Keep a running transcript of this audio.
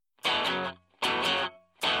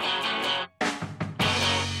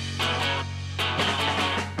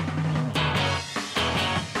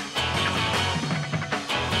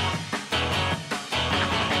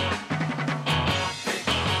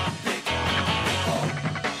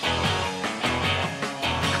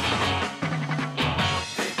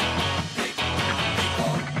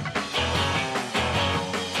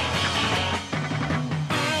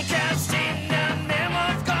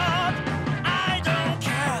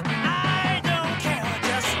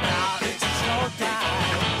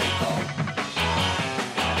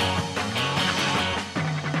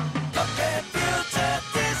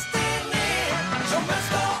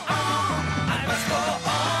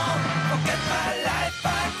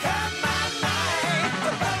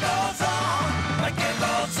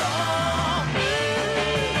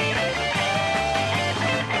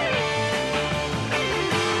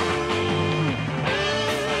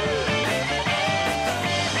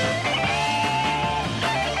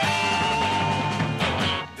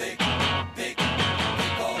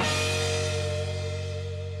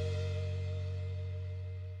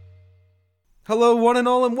Hello, one and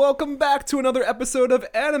all, and welcome back to another episode of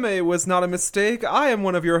Anime Was Not a Mistake. I am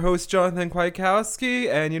one of your hosts, Jonathan Kwiatkowski,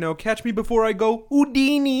 and catch me before I go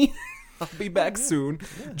Houdini. I'll be back soon.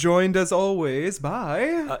 Yeah. Joined as always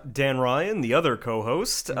by Dan Ryan, the other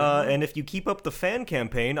co-host. And if you keep up the fan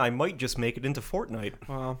campaign, I might just make it into Fortnite.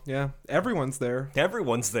 Wow, yeah, everyone's there.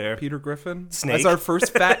 Everyone's there. Peter Griffin, Snake, as our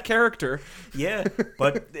first fat character. Yeah,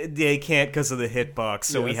 but they can't because of the hitbox,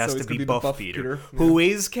 so he has to be Buff Peter, yeah. who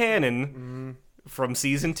is canon. From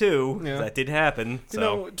season 2, that did happen.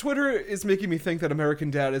 So. Twitter is making me think that American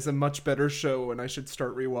Dad is a much better show, and I should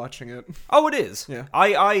start rewatching it. Oh, it is. Yeah,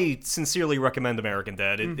 I sincerely recommend American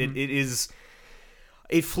Dad. It is.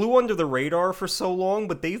 It flew under the radar for so long,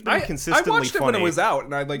 but they've been consistently funny. I watched it when it was out,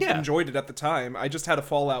 and I enjoyed it at the time. I just had a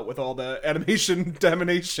fallout with all the animation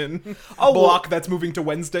damnation block that's moving to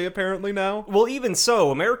Wednesday apparently now. Well, even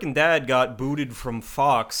so, American Dad got booted from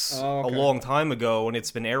Fox a long time ago, and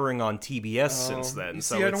it's been airing on TBS since then. You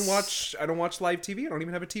see, I don't watch live TV. I don't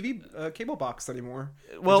even have a TV cable box anymore.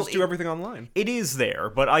 Well, I just do everything online. It is there,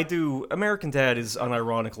 but I do. American Dad is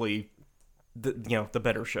unironically the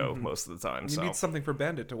better show most of the time. You need something for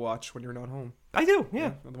Bandit to watch when you're not home. I do,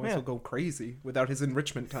 yeah. Otherwise he'll go crazy without his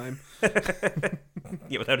enrichment time.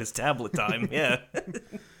 Yeah, without his tablet time, yeah.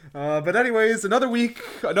 But anyways, another week,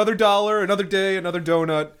 another dollar, another day, another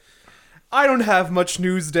donut. I don't have much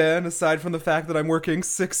news, Dan, aside from the fact that I'm working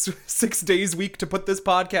six days a week to put this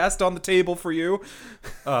podcast on the table for you.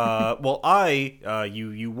 Well,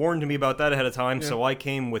 you warned me about that ahead of time, so I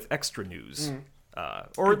came with extra news.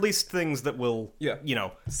 Or at least things that will,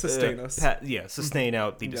 sustain us. Sustain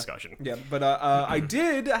out the discussion. Yeah, but I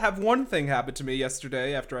did have one thing happen to me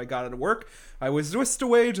yesterday after I got out of work. I was whisked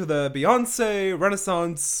away to the Beyonce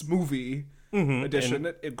Renaissance movie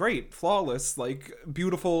edition. Great, flawless,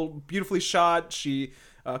 beautifully shot. She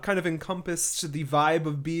kind of encompassed the vibe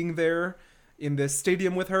of being there in this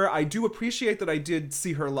stadium with her. I do appreciate that I did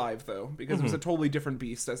see her live, though, because it was a totally different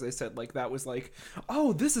beast, as I said. That was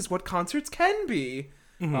oh, this is what concerts can be.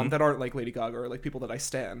 That aren't like Lady Gaga or people that I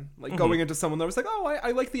stan. Going into someone that was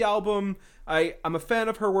I like the album. I'm a fan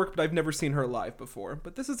of her work, but I've never seen her live before.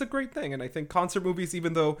 But this is a great thing, and I think concert movies,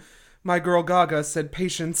 even though my girl Gaga said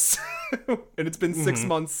patience, and it's been 6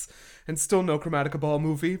 months, and still no Chromatica Ball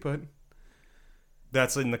movie, but...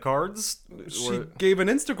 That's in the cards? She gave an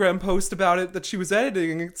Instagram post about it that she was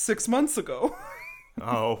editing 6 months ago.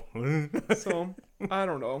 Oh. So, I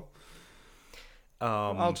don't know.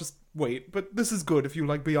 I'll just wait. But this is good if you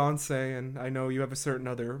like Beyonce, and I know you have a certain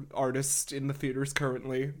other artist in the theaters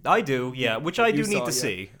currently. I do, yeah, which I do need to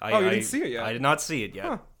see. You didn't see it yet? I did not see it yet.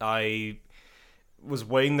 Huh. I was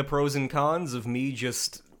weighing the pros and cons of me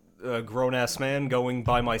just... a grown-ass man going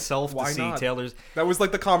by myself to see Taylor's... That was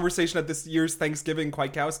the conversation at this year's Thanksgiving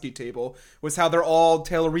Kwiatkowski table, was how they're all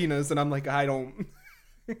Taylorinas, and I'm I don't...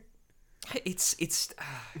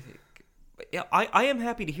 I am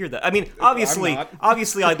happy to hear that. I mean, obviously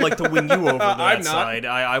I'd like to win you over to that side.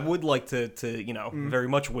 I would like to very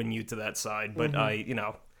much win you to that side, but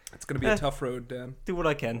It's going to be a tough road, Dan. Do what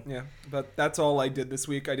I can. Yeah, but that's all I did this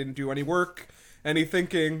week. I didn't do any work. Any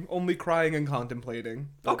thinking, only crying and contemplating.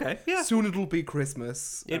 But okay, yeah. Soon it'll be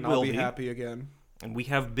Christmas, and I'll be happy again. And we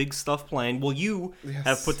have big stuff planned. Well, you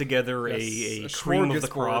have put together a cream of the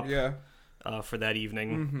crop for that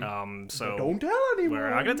evening. So don't tell anyone. We're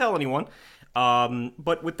not going to tell anyone.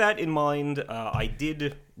 But with that in mind, I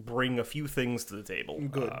did bring a few things to the table.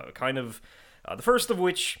 Good. The first of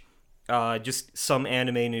which... just some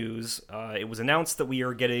anime news. It was announced that we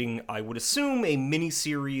are getting, I would assume, a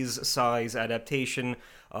miniseries size adaptation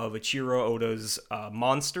of Eiichiro Oda's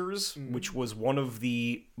Monsters, which was one of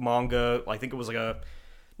the manga. I think it was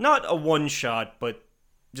not a one-shot, but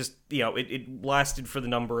just, it lasted for the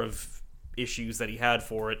number of issues that he had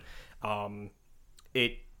for it.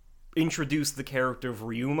 It introduced the character of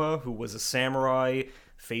Ryuma, who was a samurai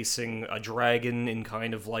facing a dragon in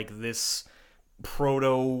kind of this...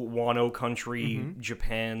 proto-Wano country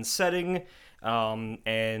Japan setting,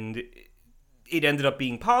 and it ended up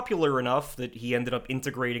being popular enough that he ended up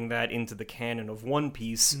integrating that into the canon of One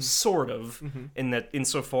Piece, sort of, in that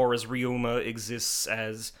insofar as Ryuma exists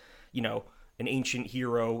as, an ancient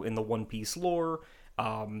hero in the One Piece lore.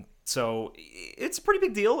 So it's a pretty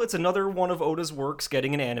big deal. It's another one of Oda's works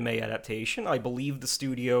getting an anime adaptation. I believe the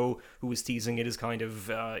studio who was teasing it is kind of,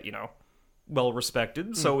 well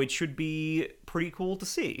respected, so it should be pretty cool to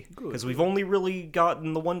see, because we've only really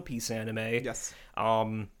gotten the One Piece anime. Yes.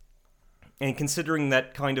 And considering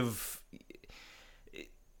that kind of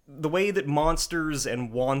the way that Monsters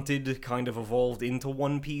and Wanted kind of evolved into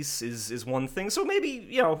One Piece is one thing. So maybe,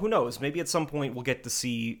 who knows? Maybe at some point we'll get to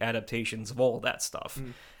see adaptations of all that stuff.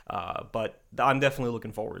 But I'm definitely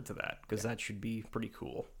looking forward to that, because that should be pretty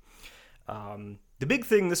cool. The big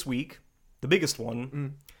thing this week, the biggest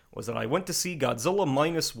one, was that I went to see Godzilla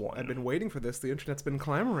 -1. I've been waiting for this. The internet's been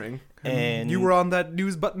clamoring. And you were on that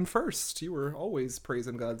news button first. You were always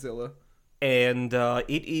praising Godzilla. And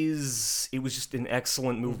it was just an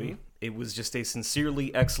excellent movie. It was just a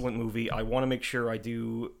sincerely excellent movie. I want to make sure I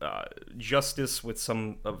do justice with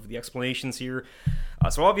some of the explanations here.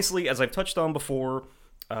 So obviously, as I've touched on before,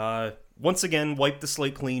 once again, wipe the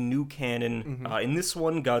slate clean, new canon. In this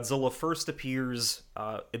one, Godzilla first appears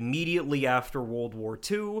immediately after World War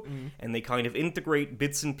II, and they kind of integrate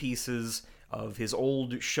bits and pieces of his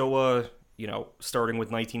old Showa, starting with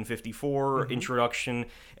 1954 introduction,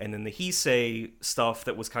 and then the Heisei stuff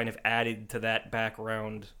that was kind of added to that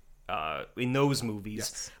background in those movies.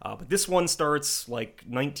 Yes. But this one starts like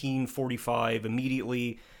 1945,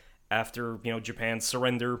 immediately after Japan's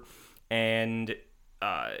surrender, and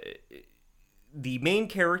the main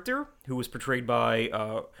character, who was portrayed by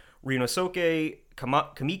Ryunosuke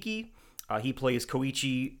Kamiki, he plays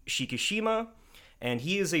Koichi Shikishima, and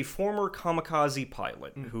he is a former kamikaze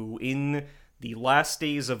pilot who, in the last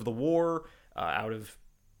days of the war, out of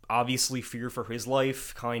obviously fear for his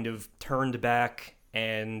life, kind of turned back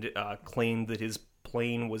and claimed that his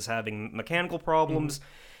plane was having mechanical problems,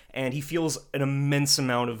 and he feels an immense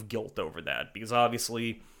amount of guilt over that, because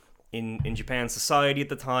obviously in Japan's society at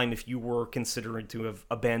the time, if you were considered to have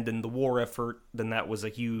abandoned the war effort, then that was a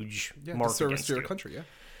huge mark service against to your you. country, yeah.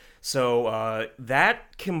 So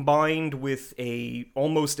that combined with a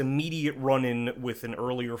almost immediate run-in with an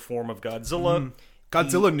earlier form of Godzilla.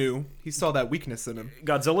 Godzilla knew. He saw that weakness in him.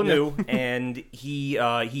 Godzilla knew, and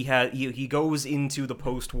he goes into the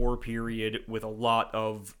post-war period with a lot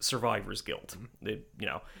of survivor's guilt.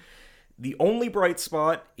 The only bright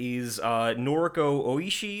spot is Noriko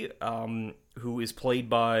Oishi, who is played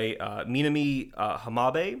by Minami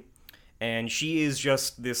Hamabe, and she is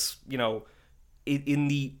just this, in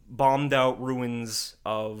the bombed-out ruins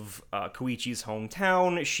of Koichi's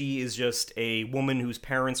hometown. She is just a woman whose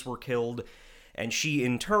parents were killed, and she,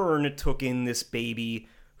 in turn, took in this baby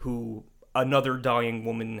who another dying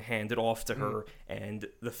woman handed off to her, and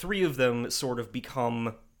the three of them sort of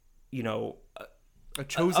become, a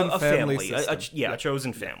chosen a family. A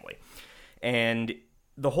chosen family. And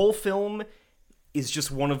the whole film is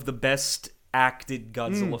just one of the best acted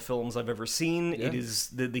Godzilla films I've ever seen. Yeah. It is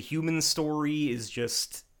the human story is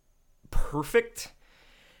just perfect,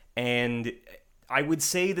 and I would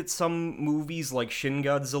say that some movies like Shin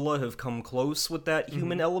Godzilla have come close with that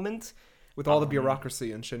human element. With all the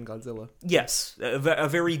bureaucracy in Shin Godzilla. Yes, a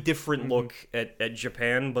very different look at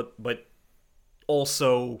Japan, but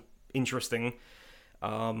also interesting.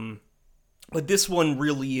 But this one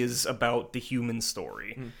really is about the human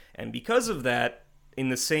story. And because of that, in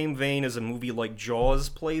the same vein as a movie like Jaws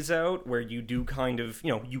plays out, where you do kind of,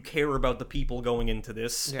 you care about the people going into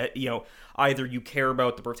this. Either you care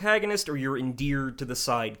about the protagonist or you're endeared to the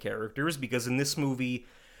side characters, because in this movie,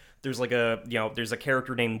 there's there's a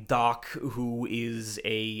character named Doc who is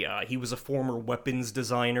he was a former weapons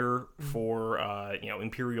designer for,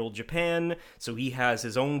 Imperial Japan, so he has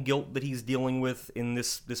his own guilt that he's dealing with in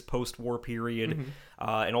this post-war period,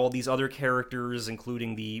 and all these other characters,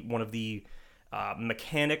 including one of the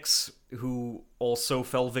mechanics who also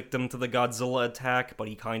fell victim to the Godzilla attack, but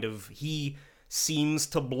he seems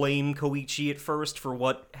to blame Koichi at first for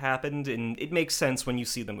what happened, and it makes sense when you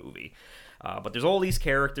see the movie. But there's all these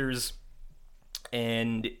characters,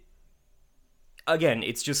 and again,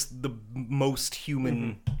 it's just the most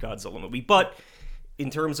human Godzilla movie. But in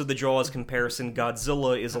terms of the Jaws comparison,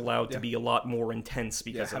 Godzilla is allowed to be a lot more intense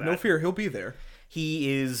because of that. No fear, he'll be there. He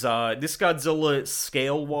is, this Godzilla,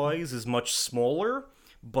 scale-wise, is much smaller,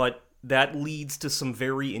 but that leads to some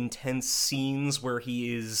very intense scenes where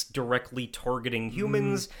he is directly targeting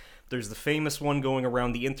humans. There's the famous one going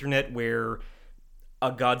around the internet where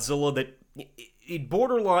a Godzilla that... It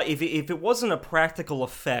borderline, if it wasn't a practical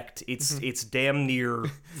effect, it's damn near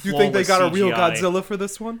flawless. You think they got CGI. a real Godzilla for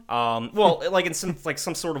this one? Well, like in some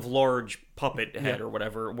sort of large puppet head or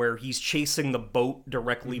whatever, where he's chasing the boat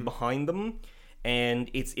directly behind them, and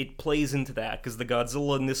it plays into that because the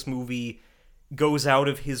Godzilla in this movie goes out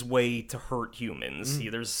of his way to hurt humans.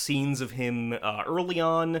 There's scenes of him early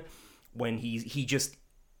on when he just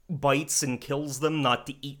bites and kills them, not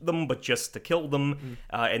to eat them, but just to kill them.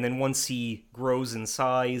 And then once he grows in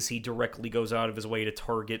size, he directly goes out of his way to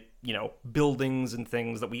target, buildings and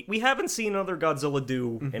things that we haven't seen other Godzilla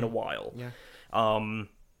do in a while. Yeah.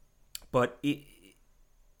 But it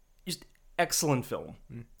just excellent film.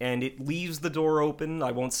 And it leaves the door open.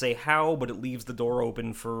 I won't say how, but it leaves the door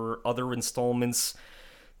open for other installments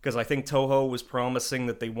because I think Toho was promising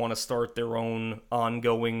that they want to start their own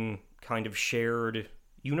ongoing kind of shared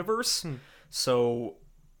universe. So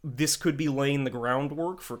this could be laying the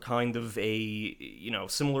groundwork for kind of a,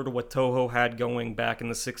 similar to what Toho had going back in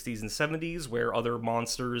the 60s and 70s, where other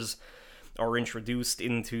monsters are introduced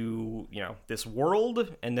into, this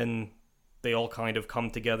world, and then they all kind of come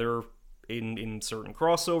together in certain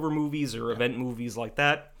crossover movies or event movies like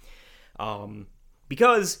that.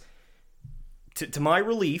 Because, to my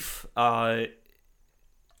relief, again,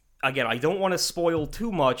 I don't want to spoil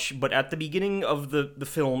too much, but at the beginning of the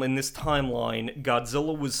film, in this timeline,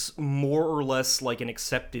 Godzilla was more or less like an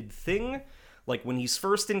accepted thing. Like, when he's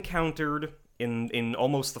first encountered in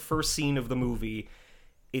almost the first scene of the movie,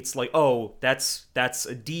 it's like, oh, that's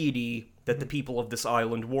a deity that the people of this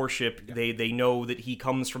island worship. Yeah. They know that he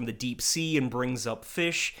comes from the deep sea and brings up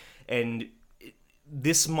fish, and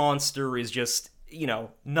this monster is just,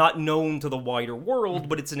 not known to the wider world,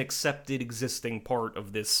 but it's an accepted existing part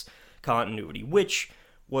of this continuity, which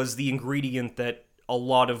was the ingredient that a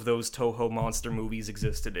lot of those Toho monster movies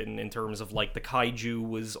existed in terms of, like, the kaiju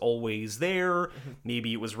was always there,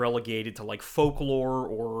 maybe it was relegated to, like, folklore,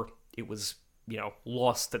 or it was,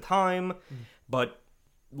 lost to time, but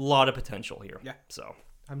a lot of potential here. Yeah. So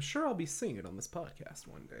I'm sure I'll be seeing it on this podcast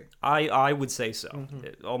one day. I would say so.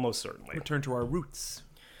 Almost certainly. Return to our roots.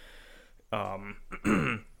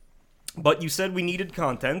 But you said we needed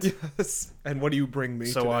content. Yes. And what do you bring me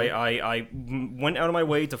So today? I went out of my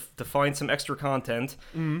way to find some extra content.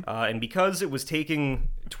 And because it was taking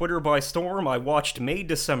Twitter by storm, I watched May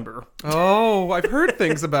December. Oh, I've heard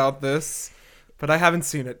things about this, but I haven't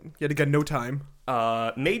seen it. Yet again, no time.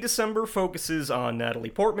 May December focuses on Natalie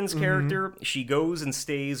Portman's character. She goes and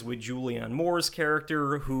stays with Julianne Moore's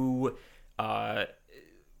character, who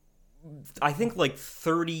I think like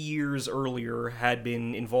 30 years earlier had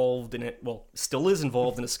been involved in it, well, still is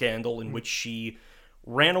involved in a scandal in which she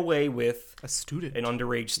ran away with a student, an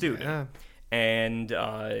underage student. Yeah. And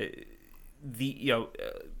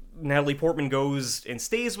Natalie Portman goes and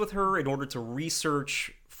stays with her in order to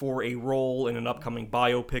research for a role in an upcoming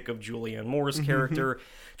biopic of Julianne Moore's character,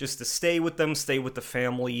 just to stay with them, stay with the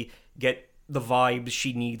family, get the vibes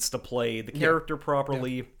she needs to play the character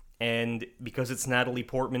properly. Yeah. And because it's Natalie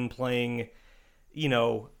Portman playing,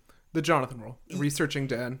 the Jonathan role, researching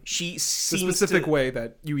Dan. She seems the specific way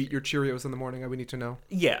that you eat your Cheerios in the morning, I would need to know.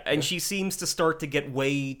 Yeah, and she seems to start to get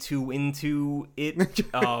way too into it.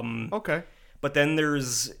 Okay. But then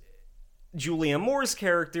there's Julianne Moore's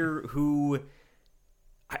character, who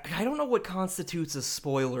I don't know what constitutes a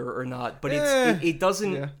spoiler or not, but it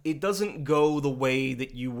doesn't go the way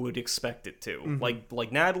that you would expect it to.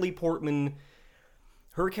 Like Natalie Portman,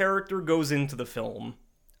 her character goes into the film,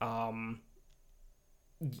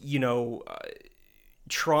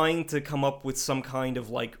 trying to come up with some kind of,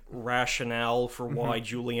 like, rationale for why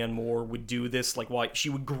Julianne Moore would do this, like why she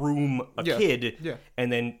would groom a kid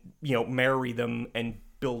and then, marry them and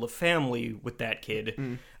build a family with that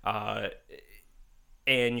kid.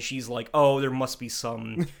 And she's like, oh, there must be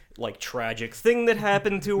some, like, tragic thing that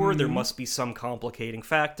happened to her. There must be some complicating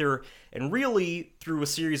factor. And really, through a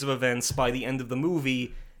series of events, by the end of the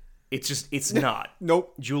movie, it's not.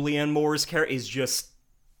 Nope. Julianne Moore's character is just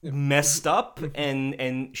messed up,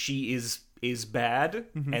 and she is bad,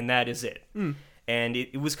 and that is it. And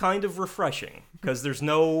it was kind of refreshing, because there's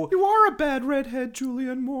no... You are a bad redhead,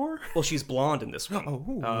 Julianne Moore. Well, she's blonde in this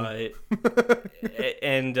one.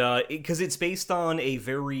 And because it's based on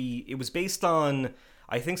it was based on,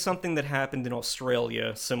 I think, something that happened in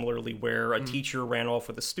Australia, similarly, where a teacher ran off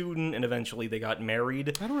with a student, and eventually they got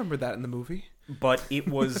married. I don't remember that in the movie. But it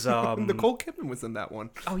was... Nicole Kidman was in that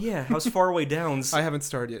one. Oh, yeah. How's Faraway Downs? I haven't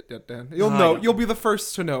started yet, Dan. You'll know. You'll be the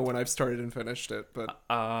first to know when I've started and finished it, but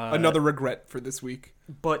another regret for this week.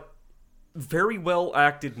 But very well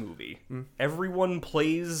acted movie. Everyone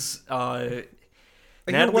plays...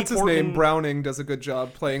 what's his name? Browning does a good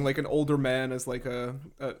job playing, like, an older man as, like,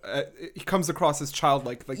 he comes across as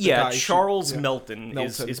childlike, like, the guy. Charles Melton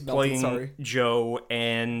is playing sorry. Joe,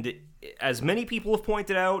 and as many people have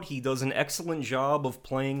pointed out, he does an excellent job of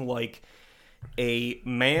playing, like, a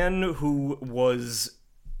man who was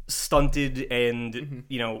stunted and,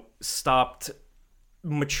 stopped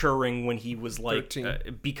maturing when he was, like,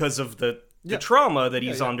 because of the trauma that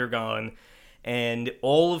he's undergone. And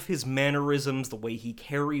all of his mannerisms, the way he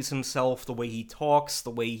carries himself, the way he talks, the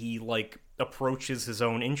way he, like, approaches his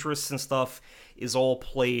own interests and stuff, is all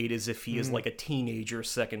played as if he is, like, a teenager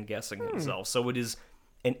second-guessing himself. So it is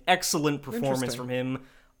an excellent performance from him.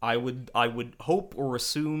 I would hope or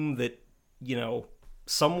assume that,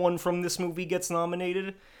 someone from this movie gets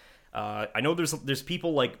nominated. I know there's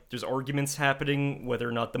people there's arguments happening whether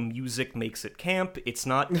or not the music makes it camp. It's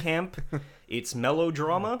not camp. It's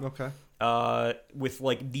melodrama. Okay.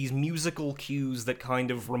 With these musical cues that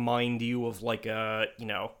kind of remind you of a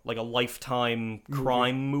Lifetime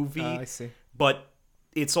crime movie. I see. But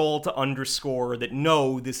it's all to underscore that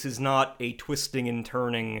no, this is not a twisting and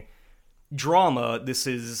turning drama. This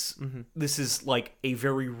is a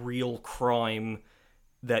very real crime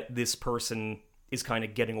that this person is kind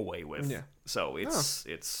of getting away with. Yeah. So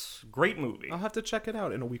it's great movie. I'll have to check it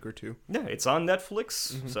out in a week or two. Yeah, it's on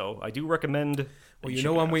Netflix, so I do recommend.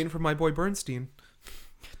 Well, I'm waiting for my boy Bernstein.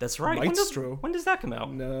 That's right. Maestro. When does that come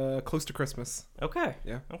out? Close to Christmas. Okay.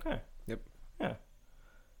 Yeah. Okay. Yep. Yeah.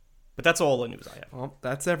 But that's all the news I have. Well,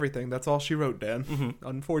 that's everything. That's all she wrote, Dan.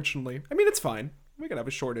 Unfortunately. I mean, it's fine. We can have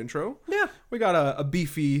a short intro. Yeah. We got a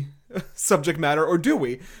beefy subject matter, or do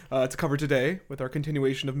we, to cover today with our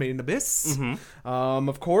continuation of Made in Abyss.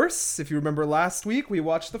 Of course, if you remember last week, we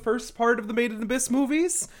watched the first part of the Made in Abyss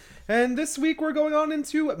movies, and this week we're going on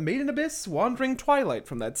into Made in Abyss Wandering Twilight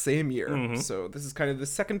from that same year. So this is kind of the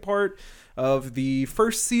second part of the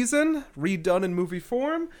first season, redone in movie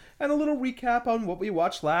form, and a little recap on what we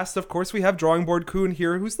watched last. Of course, we have Drawing Board Coon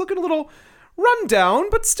here, who's looking a little run down,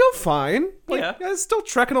 but still fine. Still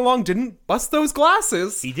trekking along. Didn't bust those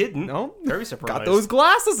glasses. He didn't. No. Very surprised. Got those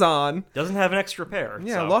glasses on. Doesn't have an extra pair.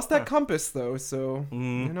 Yeah, so, lost that compass, though, so,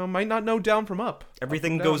 might not know down from up.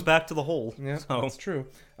 Everything goes back to the hole. Yeah, so. that's true.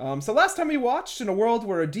 So last time we watched, in a world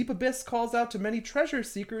where a deep abyss calls out to many treasure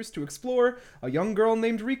seekers to explore, a young girl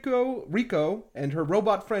named Rico, and her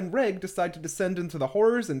robot friend Reg decide to descend into the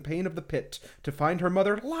horrors and pain of the pit to find her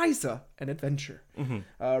mother Liza an adventure.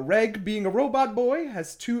 Reg, being a robot boy,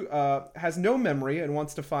 has no memory and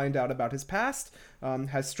wants to find out about his past,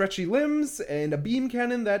 has stretchy limbs, and a beam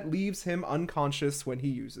cannon that leaves him unconscious when he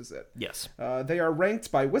uses it. Yes. They are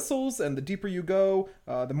ranked by whistles, and the deeper you go,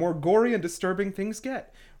 the more gory and disturbing things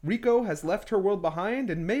get. Rico has left her world behind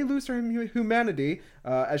and may lose her humanity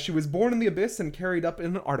as she was born in the abyss and carried up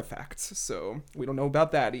in an artifact. So we don't know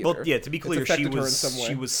about that either. Well, yeah, to be clear, she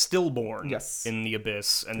was stillborn in the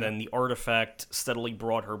abyss, and then the artifact steadily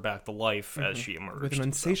brought her back to life as she emerged. With an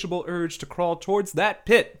insatiable urge to crawl towards that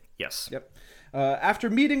pit. Yes. Yep. After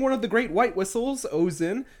meeting one of the great white whistles,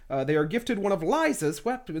 Ozin, they are gifted one of Liza's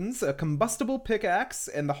weapons, a combustible pickaxe,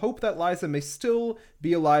 and the hope that Liza may still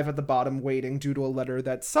be alive at the bottom waiting due to a letter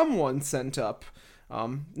that someone sent up.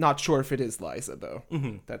 Not sure if it is Liza, though,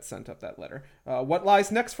 that sent up that letter. What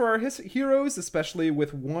lies next for our heroes, especially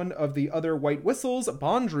with one of the other white whistles,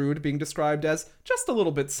 Bondrude, being described as just a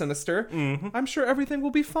little bit sinister. I'm sure everything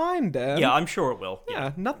will be fine, Dan. Yeah, I'm sure it will.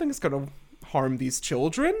 Yeah, nothing's gonna harm these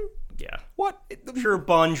children. Yeah. What? I'm sure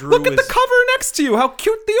Bondrude Look at the cover next to you. How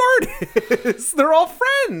cute the art is. They're all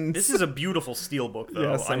friends. This is a beautiful steelbook, though,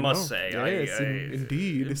 yes, I must say. Yes,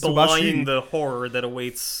 indeed. Belying the horror that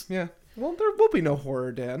awaits. Yeah. Well, there will be no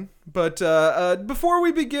horror, Dan. But before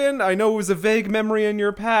we begin, I know it was a vague memory in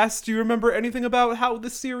your past. Do you remember anything about how the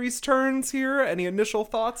series turns here? Any initial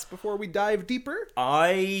thoughts before we dive deeper?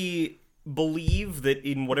 I believe that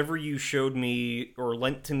in whatever you showed me or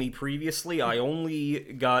lent to me previously, I only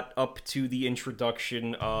got up to the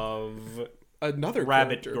introduction of another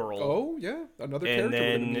Rabbit character. Girl. Oh, yeah, another and character.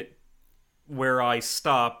 And then where I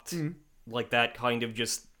stopped, that kind of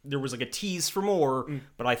just, there was a tease for more,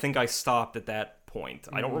 but I think I stopped at that point.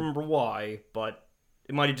 I don't remember why, but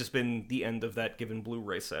it might have just been the end of that given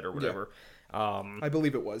Blu-ray set or whatever. Yeah. I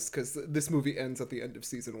believe it was, because this movie ends at the end of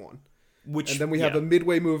season 1. And then we have a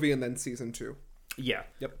midway movie and then season 2. Yeah.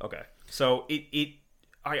 Yep. Okay. So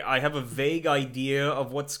I have a vague idea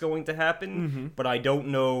of what's going to happen, but I don't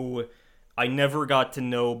know. I never got to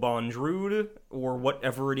know Bondrude or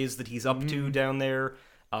whatever it is that he's up to down there.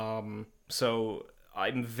 So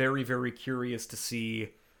I'm very, very curious to see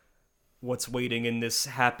what's waiting in this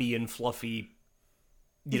happy and fluffy,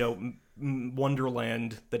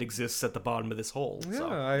 wonderland that exists at the bottom of this hole. Yeah, so,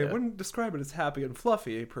 I wouldn't describe it as happy and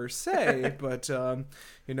fluffy per se, but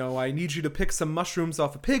I need you to pick some mushrooms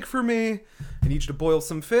off a pig for me. I need you to boil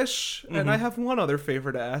some fish, and I have one other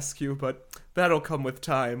favor to ask you, but that'll come with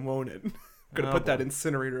time, won't it? I'm gonna put that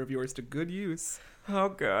incinerator of yours to good use. Oh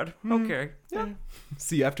God. Okay. Yeah.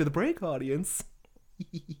 See you after the break, audience.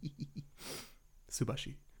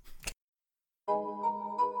 Subashi.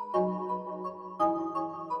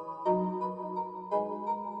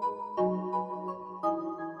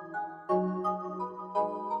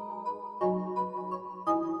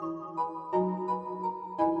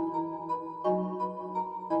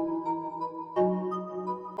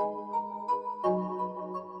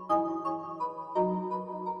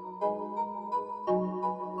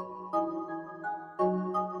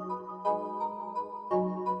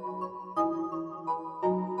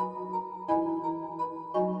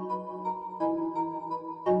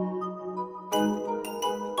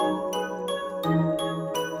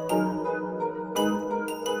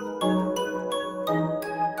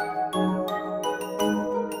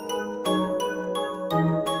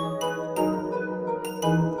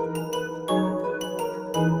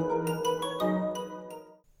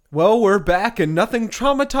 Well, we're back, and nothing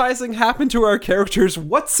traumatizing happened to our characters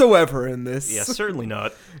whatsoever in this. Yeah, certainly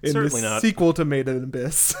not. In Certainly this not. sequel to Made in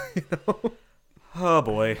Abyss. You know? Oh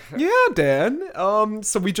boy. Yeah, Dan.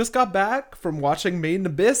 So we just got back from watching Made in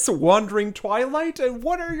Abyss, Wandering Twilight, and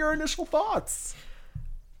what are your initial thoughts?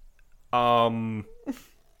 I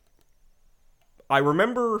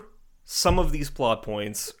remember some of these plot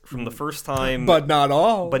points from the first time, But not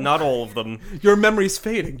all. but not all of them. Your memory's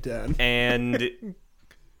fading, Dan. And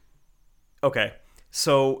okay,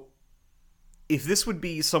 so if this would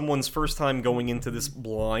be someone's first time going into this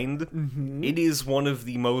blind, it is one of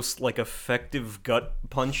the most like effective gut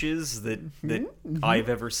punches that I've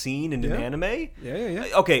ever seen in an anime. Yeah.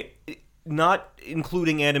 Okay, not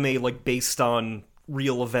including anime like based on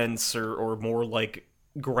real events or more like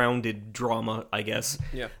grounded drama, I guess.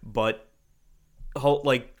 Yeah. But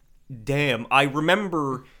like, damn, I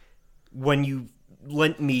remember when you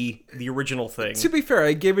lent me the original thing. To be fair,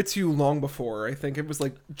 I gave it to you long before. I think it was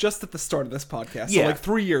like just at the start of this podcast. So Yeah. like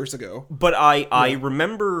 3 years ago. But I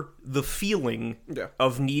remember the feeling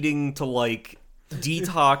of needing to like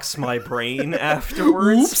detox my brain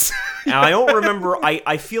afterwards. Oops. And I don't remember.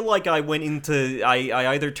 I feel like I went into.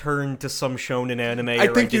 I either turned to some shonen anime. I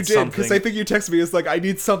or think I you did, something. because I think you texted me as like, I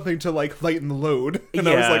need something to like lighten the load. And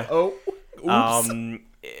I was Yeah. like, oh, oops.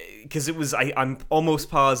 Because it was. I'm almost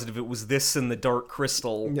positive it was this and the Dark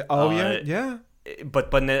Crystal. Yeah.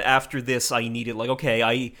 But then after this, I needed like,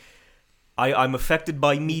 okay, I'm affected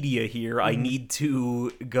by media here. I need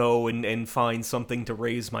to go and find something to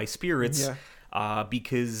raise my spirits.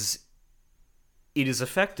 Because it is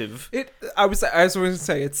effective. I was going to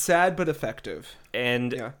say, it's sad but effective.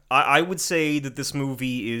 And I would say that this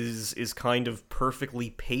movie is kind of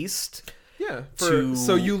perfectly paced. Yeah.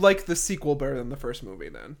 So you like the sequel better than the first movie,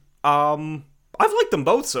 then? I've liked them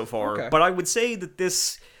both so far, Okay. but I would say that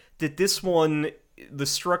this one, the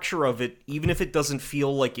structure of it, even if it doesn't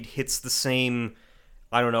feel like it hits the same,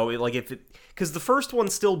 I don't know, because the first one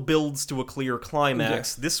still builds to a clear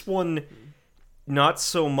climax. Yeah. This one, not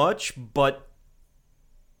so much, but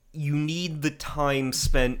you need the time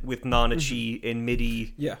spent with Nanachi and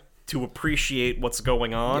Midi to appreciate what's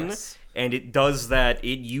going on. Yes. And it does that.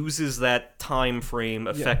 It uses that time frame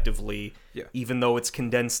effectively, even though it's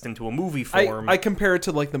condensed into a movie form. I compare it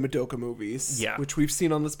to like the Madoka movies, Yeah. which we've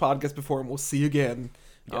seen on this podcast before and we'll see again.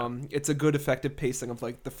 It's a good effective pacing of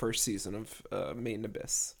like the first season of Made in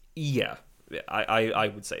Abyss. Yeah,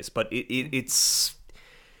 I would say, but it's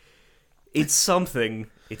something.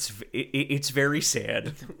 It's very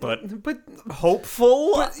sad, but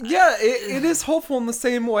hopeful. But yeah, it is hopeful in the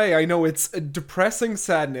same way. I know it's a depressing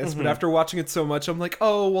sadness, but after watching it so much, I'm like,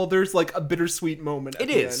 oh well, there's like a bittersweet moment. At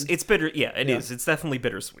the end. It's bitter. Yeah, it is. It's definitely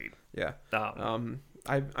bittersweet. Yeah.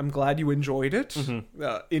 I'm glad you enjoyed it.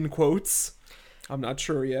 In quotes. I'm not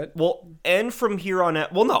sure yet. Well, and from here on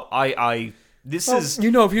out, well, no, this is, if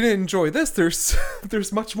you didn't enjoy this,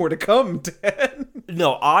 there's much more to come, Dan.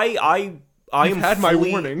 no, I am had my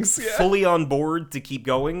warnings. Yeah. Fully on board to keep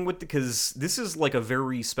going with, because this is like a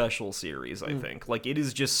very special series. I think like it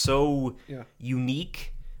is just so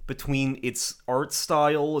unique between its art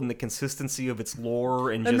style and the consistency of its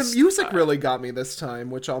lore, and just the music really got me this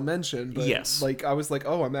time, which I'll mention. But yes, like I was like,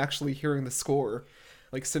 oh, I'm actually hearing the score,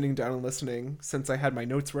 like sitting down and listening since I had my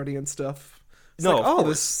notes ready and stuff. It's no, like, of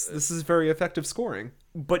course. This is very effective scoring.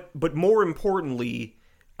 But more importantly,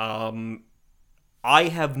 I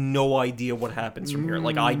have no idea what happens from here.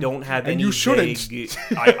 Like, I don't have any you shouldn't. vague...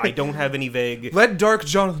 I don't have any vague... Let Dark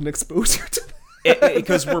Jonathan expose you to that.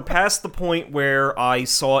 Because we're past the point where I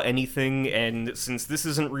saw anything, and since this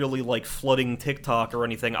isn't really, like, flooding TikTok or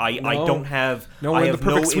anything, I don't have... I have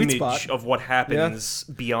no image of what happens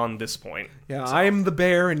beyond this point. Yeah, so. I'm the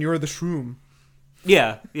bear and you're the shroom.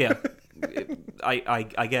 Yeah.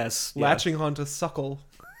 I guess. Latching onto suckle.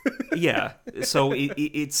 Yeah, so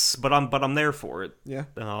it's but I'm there for it. Yeah.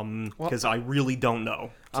 Because I really don't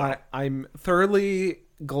know. So. I'm thoroughly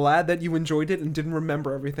glad that you enjoyed it and didn't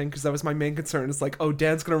remember everything, because that was my main concern. It's like, oh,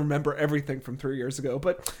 Dan's gonna remember everything from 3 years ago,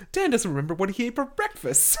 but Dan doesn't remember what he ate for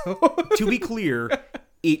breakfast. So to be clear,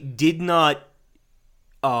 it did not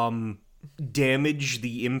damage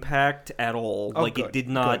the impact at all. Oh, like good, it did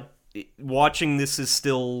not. Watching this is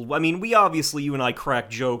still... I mean, you and I crack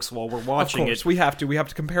jokes while we're watching it. Of course, we have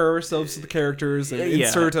to compare ourselves to the characters and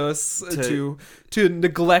insert us to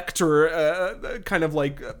neglect or kind of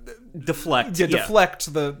like... deflect.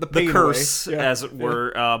 Deflect the pain the curse, away. as it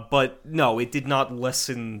were. But no, it did not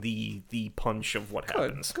lessen the punch of what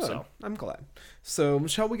happens. Good. So. I'm glad. So,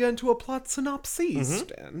 shall we get into a plot synopsis,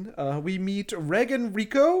 Dan? We meet Reg and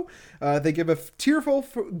Rico. They give a tearful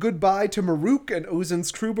goodbye to Maruk and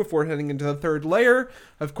Ozen's crew before heading into the third layer.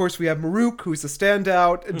 Of course, we have Maruk, who's a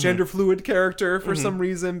standout, gender-fluid character for some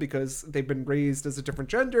reason, because they've been raised as a different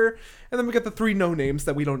gender. And then we get the 3 no-names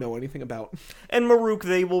that we don't know anything about. And Maruk,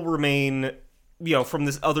 they will remain... from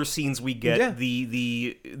this other scenes we get,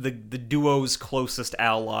 the duo's closest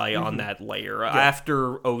ally on that layer.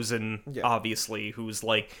 After Ozen, obviously, who's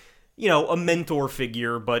like, a mentor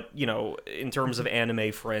figure, but, in terms of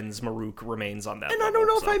anime friends, Maruk remains on that And level, I don't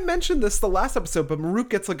know if I mentioned this the last episode, but Maruk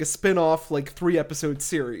gets like a spin-off, like 3-episode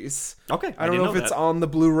series. Okay, I don't know if it's on the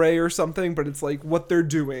Blu-ray or something, but it's like what they're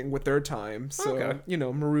doing with their time. So,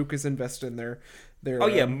 Maruk is invested in their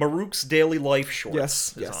Maruk's Daily Life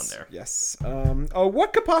Shorts is on there. Yes.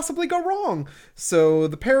 What could possibly go wrong? So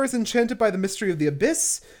the pair is enchanted by the mystery of the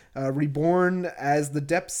abyss, reborn as the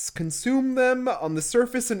depths consume them. On the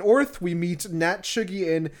surface in Orth, we meet Nat, Shuggy,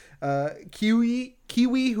 and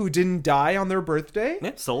Kiwi, who didn't die on their birthday.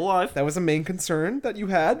 Yeah, still alive. That was a main concern that you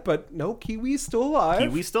had, but no, Kiwi's still alive.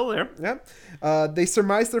 Kiwi's still there. Yeah. They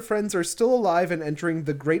surmise their friends are still alive and entering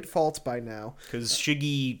the Great Fault by now. Because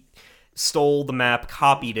Shiggy stole the map,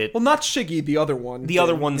 copied it. Well, not Shiggy, the other one. The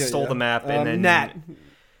other one stole the map, and then Nat.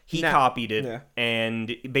 He copied it,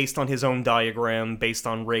 and based on his own diagram, based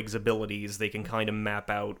on Reg's abilities, they can kind of map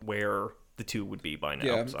out where the 2 would be by now.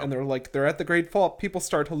 Yeah, so. and they're at the Great Fault. People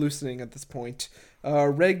start hallucinating at this point.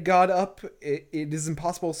 Reg got up. It is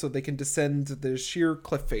impossible, so they can descend the sheer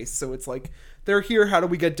cliff face. So it's like, they're here, how do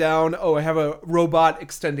we get down? Oh, I have a robot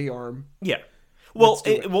extending arm. Yeah. Well,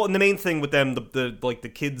 and the main thing with them,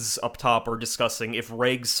 the kids up top are discussing if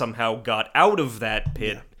Reg somehow got out of that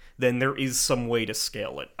pit, then there is some way to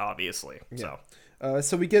scale it, obviously. Yeah.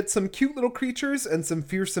 So we get some cute little creatures and some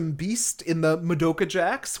fearsome beast in the Madoka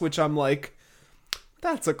Jacks, which I'm like,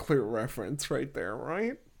 that's a clear reference right there,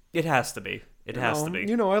 right? It has to be. It has to be.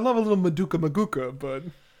 I love a little Madoka Maguka, but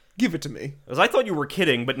give it to me. Because I thought you were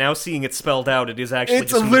kidding, but now seeing it spelled out, it is actually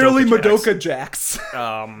it's just literally Madoka Jacks.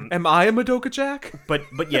 Am I a Madoka Jack? But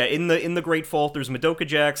yeah, in the Great Fault, there's Madoka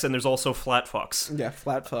Jacks, and there's also Flat Fucks. Yeah,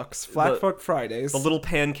 Flat Fucks. Fuck Fridays. The little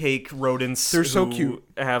pancake rodents. They're so cute.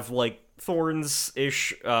 Have like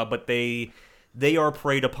thorns-ish, but they are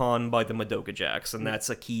preyed upon by the Madoka Jacks, and that's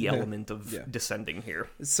a key element of descending here.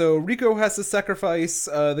 So Rico has to sacrifice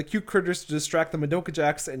the cute critters to distract the Madoka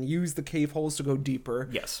Jacks and use the cave holes to go deeper.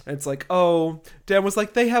 Yes. And it's like, oh, Dan was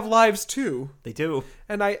like, they have lives too. They do.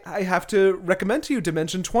 And I have to recommend to you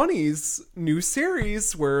Dimension 20's new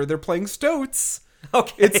series where they're playing Stoats.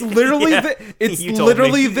 Okay. It's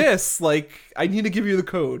literally this. Like, I need to give you the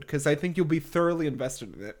code because I think you'll be thoroughly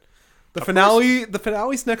invested in it. The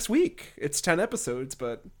finale's next week. It's 10 episodes,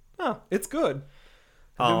 but it's good.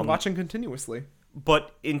 I've been watching continuously.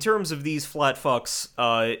 But in terms of these Flat Fucks,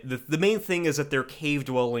 the main thing is that their cave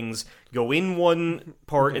dwellings go in one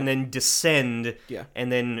part and then descend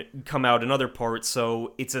and then come out another part,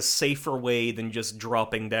 so it's a safer way than just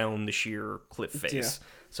dropping down the sheer cliff face. Yeah.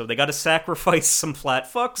 So they got to sacrifice some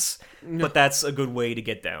Flat Fucks, but that's a good way to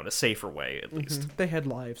get down, a safer way at least. They had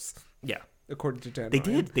lives. Yeah. According to Dan. They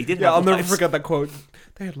did. Yeah, I'll never forget that quote.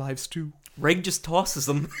 They had lives too. Reg just tosses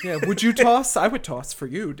them. Yeah, would you toss? I would toss for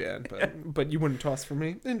you, Dan, but you wouldn't toss for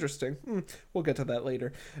me. Interesting. We'll get to that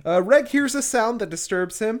later. Reg hears a sound that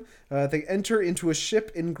disturbs him. They enter into a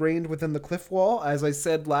ship ingrained within the cliff wall. As I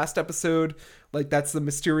said last episode, like that's the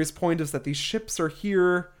mysterious point, is that these ships are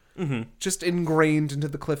here, just ingrained into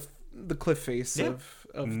the cliff face of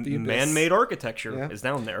the abyss. Man-made architecture is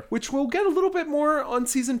down there, which we'll get a little bit more on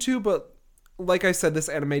season 2, but. Like I said, this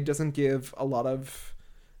anime doesn't give a lot of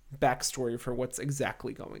backstory for what's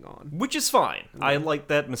exactly going on. Which is fine. Yeah. I like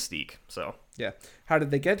that mystique, so. Yeah. How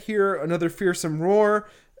did they get here? Another fearsome roar.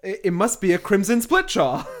 It must be a Crimson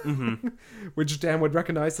Splitjaw. Which Dan would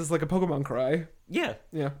recognize as like a Pokemon cry. Yeah.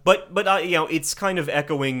 Yeah. But it's kind of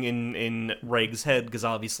echoing in Reg's head, because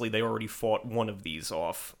obviously they already fought one of these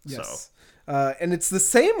off. Yes. So. And it's the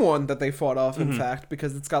same one that they fought off, in fact,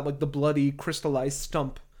 because it's got like the bloody crystallized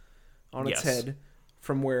stump on its head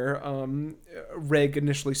from where Reg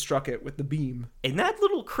initially struck it with the beam. And that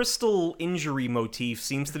little crystal injury motif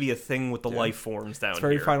seems to be a thing with the life forms down here. It's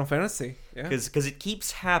very Final Fantasy. Yeah. Because it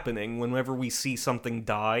keeps happening whenever we see something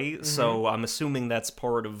die, so I'm assuming that's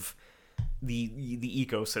part of the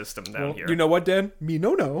ecosystem down here. You know what, Dan? Me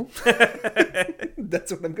no.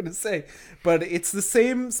 That's what I'm going to say. But it's the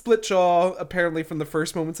same Splitjaw, apparently, from the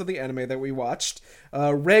first moments of the anime that we watched.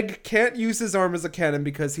 Reg can't use his arm as a cannon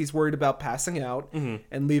because he's worried about passing out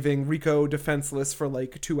and leaving Rico defenseless for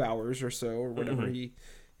like 2 hours or so, or whatever he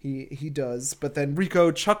He does. But then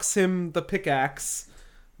Rico chucks him the pickaxe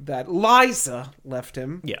that Liza left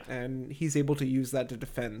him. Yeah. And he's able to use that to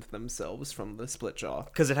defend themselves from the split jaw.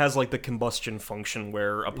 Because it has, like, the combustion function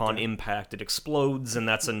where upon impact it explodes, and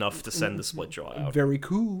that's enough to send the split jaw out. Very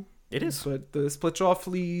cool. It is. But the split jaw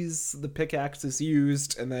flees, the pickaxe is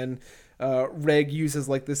used, and then Reg uses,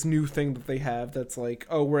 like, this new thing that they have that's like,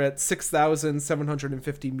 oh, we're at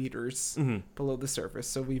 6,750 meters below the surface,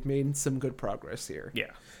 so we've made some good progress here.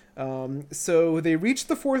 Yeah. So they reach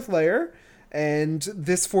the fourth layer, and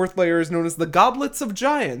this fourth layer is known as the Goblets of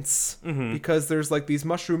Giants, because there's, like, these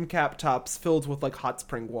mushroom cap tops filled with, like, hot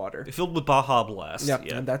spring water. Filled with Baja Blast. Yeah,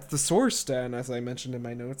 and that's the source, Dan, as I mentioned in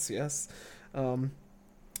my notes, yes.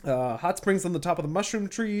 Hot springs on the top of the mushroom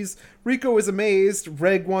trees. Rico is amazed.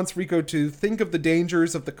 Reg wants Rico to think of the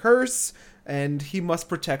dangers of the curse, and he must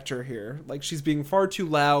protect her here. Like, she's being far too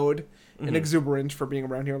loud and exuberant for being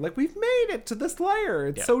around here. Like, we've made it to this layer.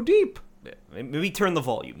 It's so deep. Yeah. Maybe turn the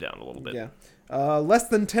volume down a little bit. Yeah. Less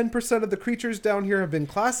than 10% of the creatures down here have been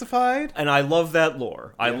classified. And I love that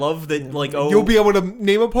lore. I love that, like, You'll be able to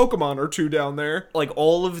name a Pokemon or two down there. Like,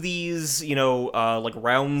 all of these, you know, like,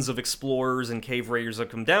 rounds of explorers and cave raiders have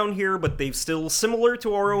come down here, but they've still, similar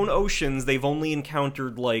to our own oceans, they've only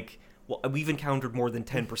encountered, like, well, we've encountered more than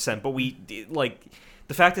 10%, but we, like,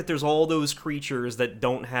 the fact that there's all those creatures that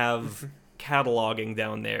don't have cataloging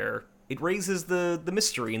down there, it raises the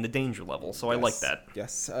mystery and the danger level, so I like that.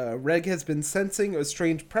 Yes. Reg has been sensing a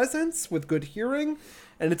strange presence with good hearing,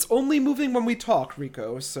 and it's only moving when we talk,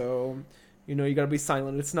 Rico, so, you know, you gotta be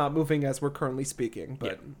silent. It's not moving as we're currently speaking,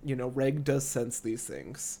 but, you know, Reg does sense these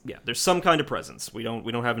things. Yeah, there's some kind of presence. We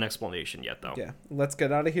don't have an explanation yet, though. Yeah, let's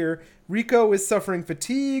get out of here. Rico is suffering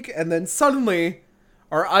fatigue, and then suddenly,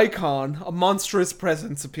 our icon, a monstrous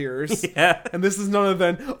presence, appears. Yeah. And this is none other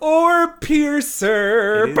than Orb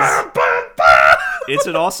Piercer! It is. Bah, bah, bah! It's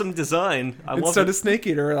an awesome design. I love it. Instead of Snake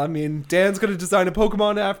Eater, I mean, Dan's gonna design a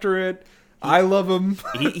Pokemon after it. I love him.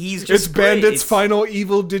 He's just it's great. Bandit's final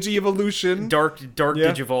evil Digi-Evolution. Dark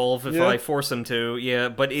Digivolve if I force him to. Yeah,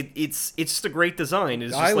 but it's just a great design.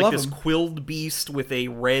 It's just like this quilled beast with a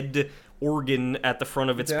red organ at the front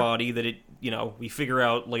of its body that it, you know, we figure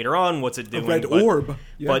out later on what's it doing. A red orb.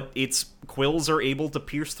 But its quills are able to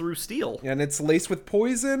pierce through steel. And it's laced with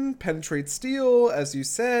poison, penetrates steel, as you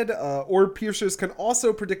said. Orb piercers can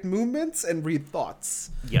also predict movements and read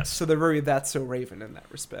thoughts. Yes. So they're very That's So Raven in that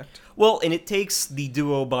respect. Well, and it takes the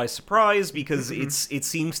duo by surprise because it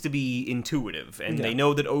seems to be intuitive. And they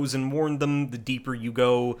know that Ozen warned them, the deeper you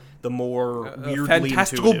go, the more weirdly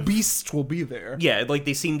fantastical intuitive. Beasts will be there. Yeah, like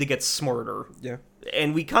they seem to get smarter. Yeah.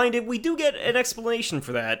 And we do get an explanation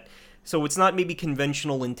for that. So it's not maybe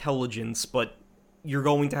conventional intelligence, but you're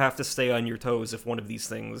going to have to stay on your toes if one of these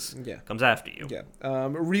things comes after you. Yeah.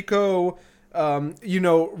 Rico, you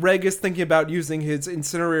know, Reg is thinking about using his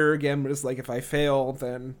incinerator again, but it's like, if I fail,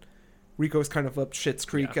 then Rico's kind of up shit's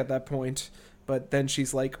creek at that point. But then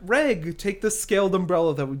she's like, Reg, take the scaled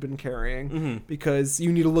umbrella that we've been carrying, because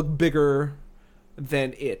you need to look bigger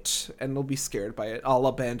than it, and they'll be scared by it. I'll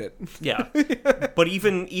abandon it. Yeah. But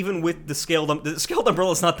even with the scaled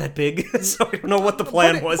umbrella's not that big, so I don't know what the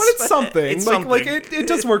plan was. But it's something. It's like, something. Like it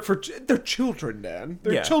does work for... They're children, Dan.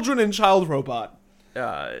 They're children in Child Robot.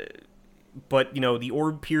 But, you know, the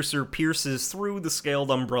orb piercer pierces through the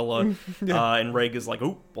scaled umbrella, and Reg is like,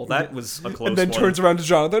 oh, well, that was a close one. And then turns around to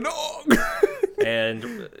Jonathan, oh!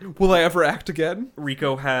 And will I ever act again?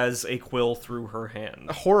 Rico has a quill through her hand.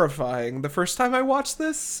 Horrifying. The first time I watched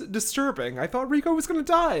this, disturbing. I thought Rico was gonna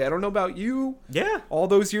die. I don't know about you. Yeah. All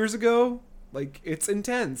those years ago, like, it's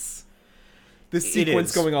intense. This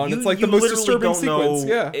sequence going on. It's like you the most disturbing sequence.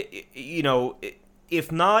 Yeah. You know,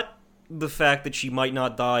 if not the fact that she might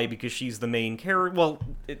not die because she's the main character, well,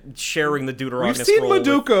 sharing the Deuteronomous We've seen scroll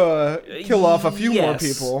Madoka kill off a few more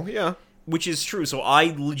people. Yeah. Which is true, so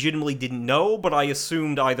I legitimately didn't know, but I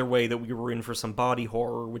assumed either way that we were in for some body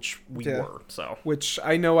horror, which we were, so. Which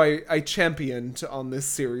I know I championed on this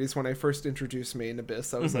series when I first introduced Main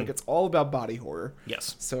Abyss. I was like, it's all about body horror.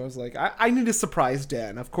 Yes. So I was like, I need to surprise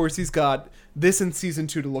Dan. Of course, he's got this in Season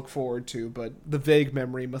 2 to look forward to, but the vague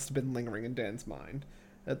memory must have been lingering in Dan's mind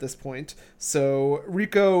at this point. So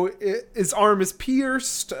Rico, his arm is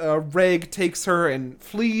pierced. Reg takes her and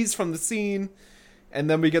flees from the scene. And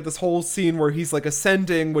then we get this whole scene where he's, like,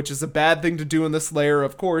 ascending, which is a bad thing to do in this layer,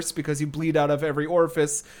 of course, because you bleed out of every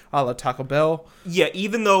orifice, a la Taco Bell. Yeah,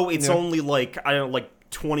 even though it's only, like, I don't know, like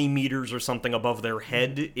 20 meters or something above their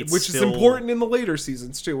head, it's Which still... is important in the later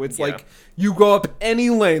seasons, too. It's like, you go up any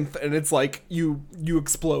length, and it's like, you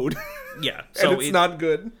explode. Yeah. So and it's not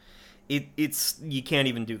good. It's... You can't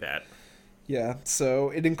even do that. Yeah, so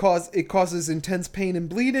it causes intense pain and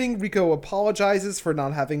bleeding. Rico apologizes for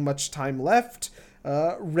not having much time left.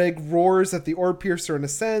 Reg roars at the orb piercer and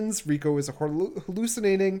ascends. Rico is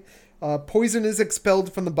hallucinating. Poison is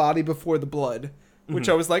expelled from the body before the blood, which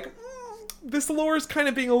I was like, this lore is kind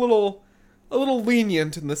of being a little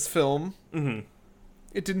lenient in this film. Mm-hmm.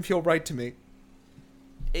 It didn't feel right to me.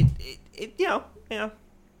 Yeah.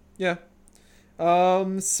 Yeah.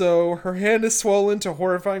 So her hand is swollen to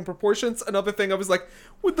horrifying proportions. Another thing, I was like,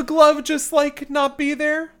 would the glove just, like, not be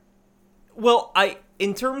there? Well,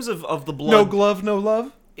 in terms of the blood... No glove, no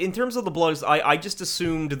love? In terms of the blood, I just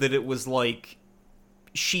assumed that it was, like,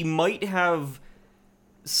 she might have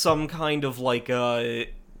some kind of, like,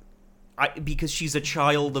 because she's a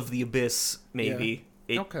child of the abyss, maybe.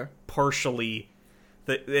 Yeah. Okay. Partially...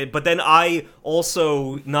 But then I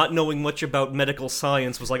also, not knowing much about medical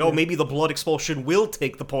science, was like, oh, maybe the blood expulsion will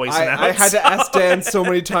take the poison out. I had to ask Dan so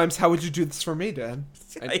many times, how would you do this for me, Dan?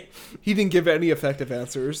 He didn't give any effective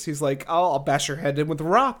answers. He's like, I'll bash your head in with a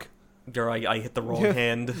rock. I hit the wrong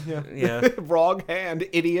hand. Yeah. Wrong hand,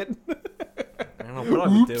 idiot. I don't know what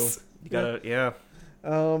I would do. You gotta, yeah.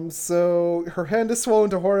 So her hand is swollen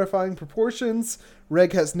to horrifying proportions.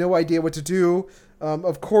 Reg has no idea what to do.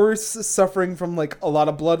 Of course, suffering from, like, a lot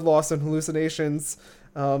of blood loss and hallucinations,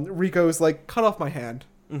 Rico's like, cut off my hand.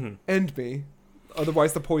 Mm-hmm. End me.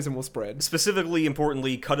 Otherwise the poison will spread. Specifically,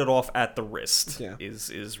 importantly, cut it off at the wrist, Yeah.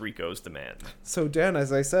 is Rico's demand. So, Dan,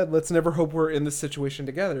 as I said, let's never hope we're in this situation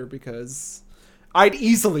together, because I'd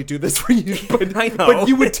easily do this for you, but, I know. But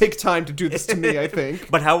you would take time to do this to me, I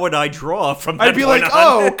think. But how would I draw from that I'd be point like,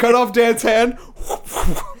 on? cut off Dan's hand.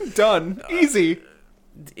 Done. Easy.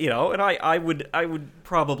 You know, and I would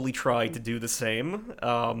probably try to do the same.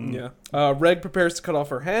 Reg prepares to cut off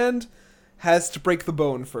her hand, has to break the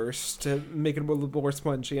bone first to make it a little more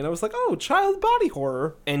spongy, and I was like, oh, child body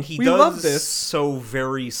horror. And we does love this so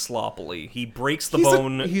very sloppily. He breaks the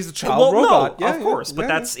bone. He's a child robot. No, yeah, of course, but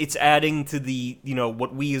yeah. it's adding to the,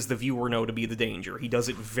 what we as the viewer know to be the danger. He does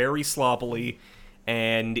it very sloppily,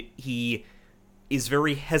 and he is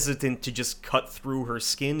very hesitant to just cut through her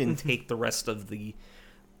skin and take the rest of the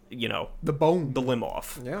the bone, the limb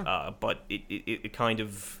off. Yeah. But it kind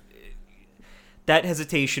of, that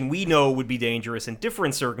hesitation we know would be dangerous in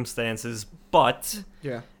different circumstances, but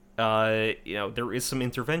yeah, there is some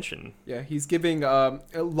intervention. Yeah, he's giving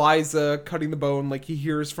Liza cutting the bone, like he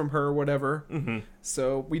hears from her or whatever. Mm-hmm.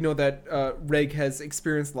 So we know that Reg has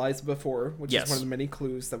experienced Liza before, which Yes. is one of the many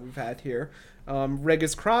clues that we've had here. Reg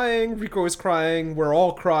is crying, Rico is crying, we're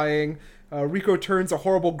all crying. Rico turns a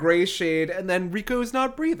horrible gray shade, and then Rico is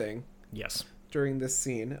not breathing. Yes. During this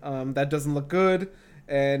scene. That doesn't look good.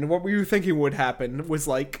 And what we were thinking would happen was,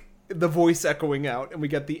 like, the voice echoing out, and we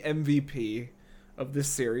get the MVP of this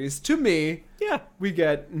series. To me, Yeah. we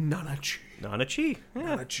get Nanachi. Nanachi.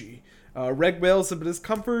 Yeah. Nanachi. Reg wails, but is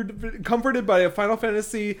comforted by a Final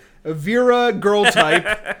Fantasy Vera girl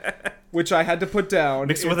type, which I had to put down.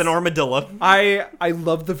 Mixed with an armadillo. I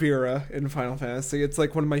love the Vera in Final Fantasy. It's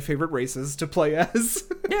like one of my favorite races to play as.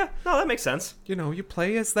 Yeah, no, that makes sense. You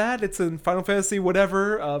play as that. It's in Final Fantasy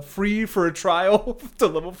whatever, free for a trial to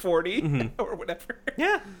level 40 or whatever.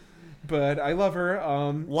 Yeah. But I love her.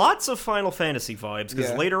 Lots of Final Fantasy vibes, because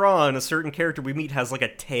Yeah. later on, a certain character we meet has, like,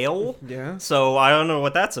 a tail. Yeah. So I don't know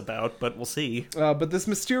what that's about, but we'll see. But this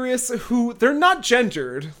mysterious, who, they're not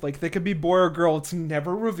gendered. Like, they could be boy or girl. It's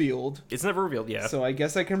never revealed. It's never revealed, yeah. So I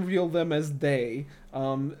guess I can reveal them as they.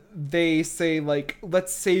 They say, like,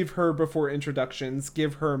 let's save her before introductions.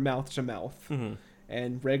 Give her mouth to mouth. Mm-hmm.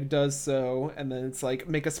 And Reg does so. And then it's like,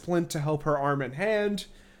 make a splint to help her arm and hand.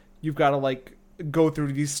 You've got to, like, go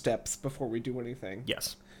through these steps before we do anything.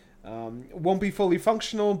 Yes. Won't be fully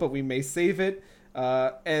functional, but we may save it.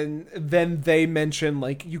 And then they mention,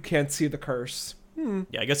 like, you can't see the curse.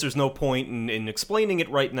 Yeah, I guess there's no point in explaining it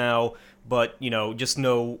right now, but, just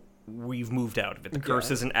know we've moved out of it. The curse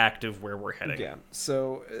isn't active where we're heading. Yeah.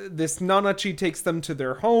 So this Nanachi takes them to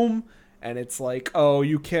their home, and it's like, oh,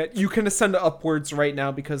 you can ascend upwards right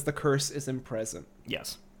now because the curse isn't present.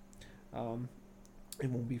 Yes. It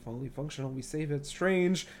won't be fully functional. We save it.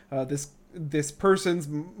 Strange. This person's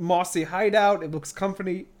mossy hideout. It looks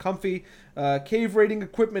comfy. Cave raiding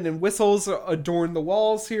equipment and whistles adorn the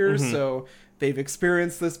walls here, so they've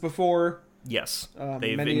experienced this before. Yes.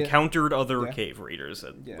 They've encountered other yeah. cave raiders,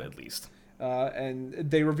 at least. And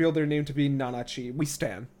they reveal their name to be Nanachi. We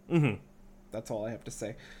stan. Mm-hmm. That's all I have to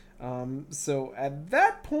say. So at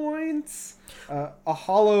that point,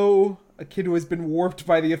 a kid who has been warped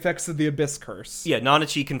by the effects of the Abyss Curse. Yeah,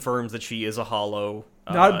 Nanachi confirms that she is a hollow.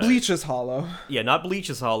 Not Bleach's hollow. Yeah, not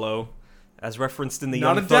Bleach's hollow, as referenced in the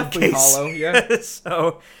Not Young a Thug Deathly case. hollow, yeah.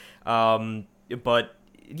 So, But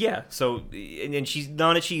yeah, so and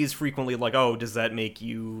Nanachi is frequently like, oh, does that make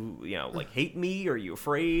you, like hate me? Are you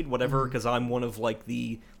afraid? Whatever, because I'm one of like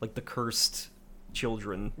the cursed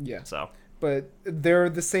children. Yeah. So. But they're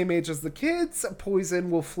the same age as the kids. Poison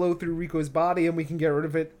will flow through Rico's body, and we can get rid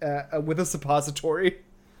of it with a suppository.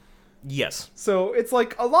 Yes. So it's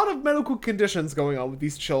like a lot of medical conditions going on with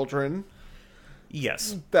these children.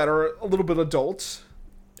 Yes. That are a little bit adult.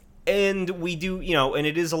 And we do, and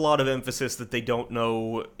it is a lot of emphasis that they don't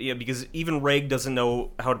know, because even Reg doesn't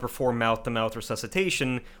know how to perform mouth-to-mouth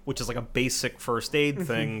resuscitation, which is like a basic first aid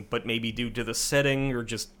thing, but maybe due to the setting or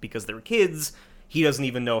just because they're kids, he doesn't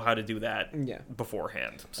even know how to do that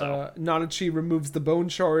beforehand. So Nanachi removes the bone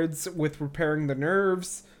shards with repairing the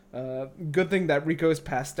nerves. Good thing that Rico's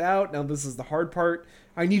passed out. Now this is the hard part.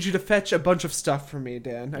 I need you to fetch a bunch of stuff for me,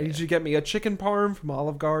 Dan. I need you to get me a chicken parm from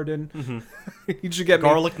Olive Garden. I need you to get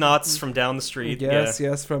garlic knots from down the street.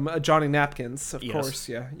 Yes, from Johnny Napkins, of course.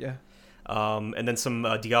 Yeah. And then some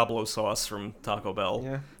Diablo sauce from Taco Bell.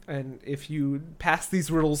 Yeah, and if you pass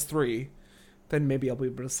these riddles 3, then maybe I'll be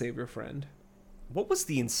able to save your friend. What was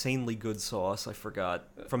the insanely good sauce? I forgot.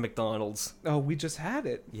 From McDonald's. Oh, we just had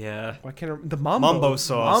it. Yeah. Why can't I remember? The Mambo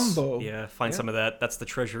sauce. Mambo. Yeah, find some of that. That's the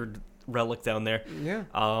treasured relic down there. Yeah.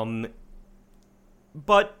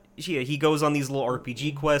 But yeah, he goes on these little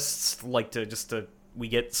RPG quests, we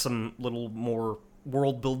get some little more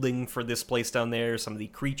world building for this place down there, some of the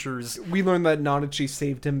creatures. We learned that Nanachi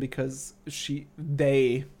saved him because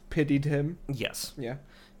they pitied him. Yes. Yeah.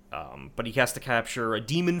 But he has to capture a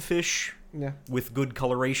demon fish. Yeah. With good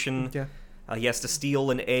coloration. Yeah. He has to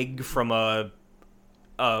steal an egg from a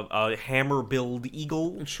hammer-billed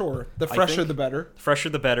eagle. Sure. The fresher the better. The fresher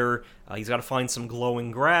the better. He's got to find some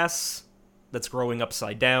glowing grass that's growing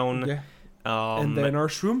upside down. Yeah. And then our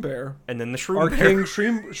shroom bear. And then the shroom our bear. king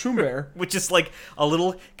shroom bear. Which is like a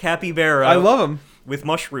little capybara. I love him. With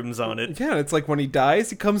mushrooms on it. Yeah, it's like when he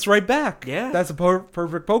dies, he comes right back. Yeah. That's a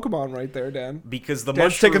perfect Pokemon right there, Dan. Because the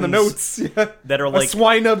Dan's mushrooms... taking the notes. Yeah. That are like... A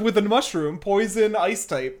Swinub with a mushroom. Poison, ice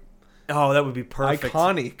type. Oh, that would be perfect.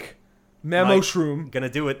 Iconic. Shroom. Gonna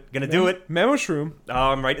do it. Shroom. Oh,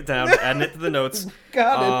 I'm writing it down. Adding it to the notes.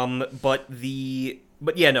 Got it.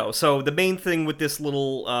 But yeah, no. So the main thing with this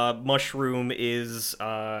little mushroom is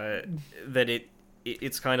that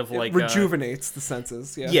it's kind of like... It rejuvenates the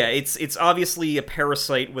senses, yeah. Yeah, it's obviously a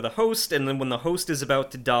parasite with a host, and then when the host is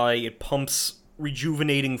about to die, it pumps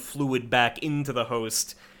rejuvenating fluid back into the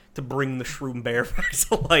host to bring the shroom bear back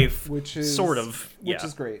to life. Which is... Sort of, Which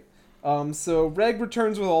is great. So Reg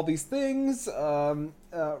returns with all these things.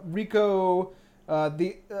 Rico...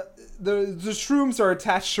 The shrooms are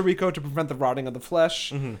attached to Rico to prevent the rotting of the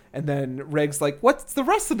flesh, and then Reg's like, "What's the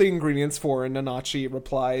rest of the ingredients for?" And Nanachi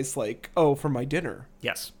replies like, "Oh, for my dinner."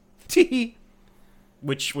 Yes. Tee.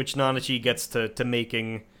 Which Nanachi gets to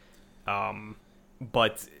making,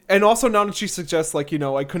 but and also Nanachi suggests like,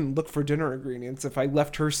 I couldn't look for dinner ingredients. If I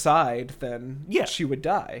left her side, then she would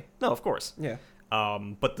die. No, of course. Yeah.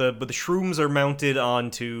 But the shrooms are mounted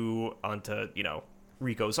onto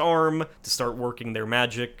Rico's arm to start working their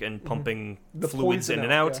magic and pumping the fluids in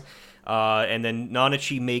and out. Yeah. And then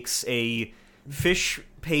Nanachi makes a fish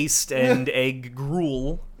paste and egg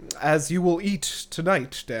gruel. As you will eat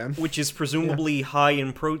tonight, Dan. Which is presumably high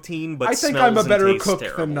in protein, but I think smells I'm a better and tastes cook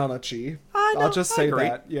terrible. than Nanachi. I'll just say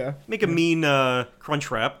that, yeah. Make a mean crunch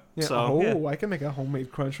wrap. Yeah. So, I can make a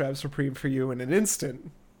homemade crunch wrap supreme for you in an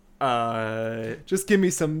instant. Just give me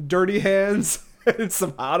some dirty hands and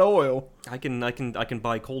some hot oil. I can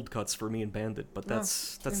buy cold cuts for me and Bandit, but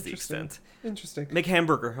that's the extent. Interesting. Make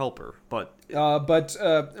hamburger helper, but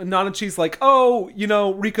Nanachi's like,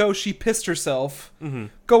 Rico, she pissed herself.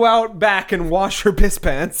 Go out back and wash her piss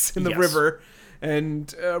pants in the river,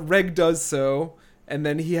 and Reg does so, and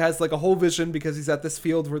then he has like a whole vision because he's at this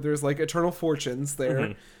field where there's like eternal fortunes there.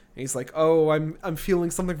 And he's like, "Oh, I'm feeling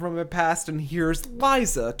something from my past," and here's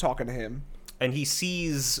Liza talking to him. And he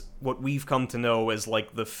sees what we've come to know as,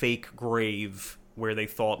 like, the fake grave where they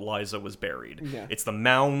thought Liza was buried. Yeah. It's the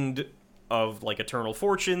mound of, like, eternal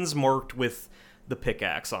fortunes marked with the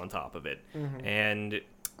pickaxe on top of it. And...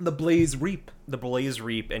 The Blaze Reap.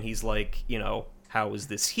 And he's like, how is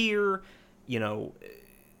this here?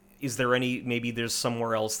 Is there maybe there's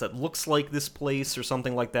somewhere else that looks like this place or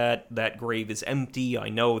something like that? That grave is empty, I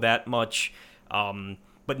know that much. But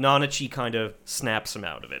Nanachi kind of snaps him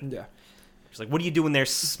out of it. Yeah. She's like, what are you doing there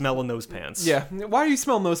smelling those pants? Yeah. Why are you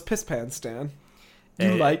smelling those piss pants, Dan?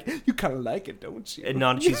 You kind of like it, don't you? And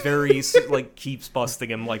Nanachi's very, keeps busting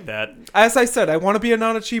him like that. As I said, I want to be a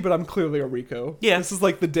Nanachi, but I'm clearly a Rico. Yeah. This is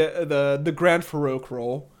like the Grand Farouk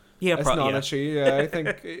role. Yeah, as Nanachi. Yeah, I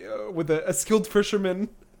think with a skilled fisherman.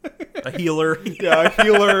 A healer. Yeah, a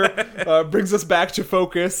healer brings us back to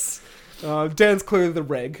focus. Dan's clearly the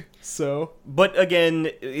reg, so... But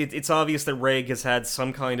again, it's obvious that Reg has had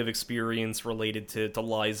some kind of experience related to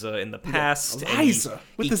Liza in the past. Yeah, Liza!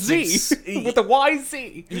 With the Z! With the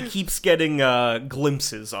YZ! He keeps getting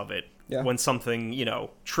glimpses of it when something,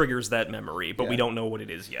 triggers that memory, but we don't know what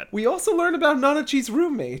it is yet. We also learn about Nanachi's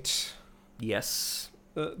roommate. Yes.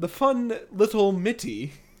 The fun little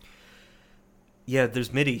Mitty. Yeah,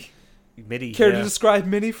 there's Mitty. Care to describe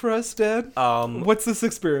Mitty for us, Dad? What's this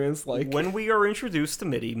experience like? When we are introduced to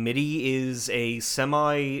Mitty is a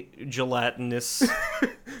semi-gelatinous...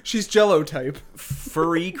 She's Jell-O type.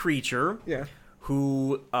 Furry creature. Yeah.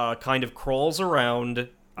 Who kind of crawls around...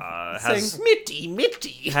 saying,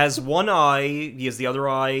 Mitty! Has one eye, because the other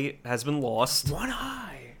eye has been lost. One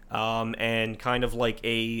eye! And kind of like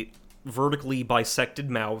a vertically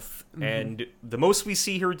bisected mouth. And the most we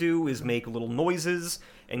see her do is make little noises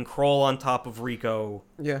and crawl on top of Rico.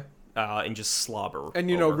 Yeah. And just slobber. And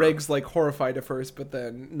Reg's like horrified at first, but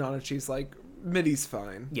then Nanachi's like, Mitty's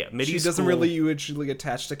fine. Yeah, Mitty's She doesn't cool. really usually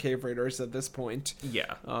attach to cave raiders at this point.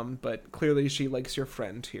 Yeah. But clearly she likes your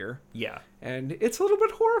friend here. Yeah. And it's a little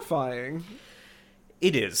bit horrifying.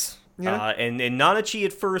 It is. Yeah. And Nanachi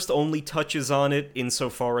at first only touches on it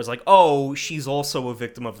insofar as like, oh, she's also a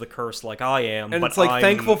victim of the curse like I am. And but it's like,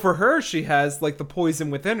 thankful for her, she has like the poison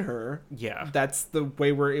within her. Yeah. That's the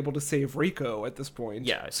way we're able to save Rico at this point.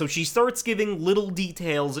 Yeah, so she starts giving little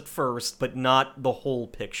details at first, but not the whole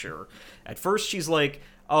picture. At first she's like,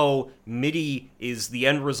 oh, Mitty is the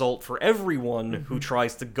end result for everyone who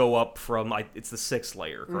tries to go up from, it's the 6th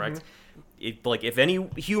layer, correct? If any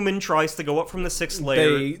human tries to go up from the 6th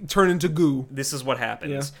layer... They turn into goo. This is what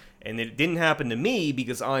happens. Yeah. And it didn't happen to me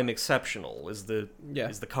because I'm exceptional, is the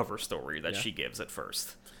cover story that she gives at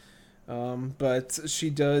first. But she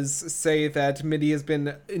does say that Mitty has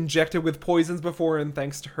been injected with poisons before, and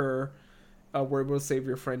thanks to her, we're able to save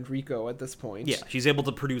your friend Rico at this point. Yeah, she's able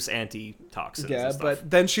to produce antitoxins and stuff. But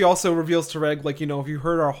then she also reveals to Reg, like, if you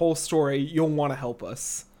heard our whole story, you'll want to help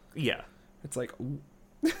us. Yeah. It's like, ooh.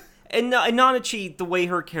 And Nanachi, the way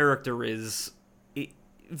her character is,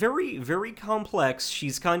 very, very complex.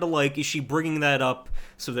 She's kind of like, is she bringing that up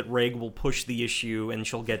so that Reg will push the issue and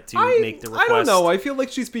she'll get to make the request? I don't know. I feel like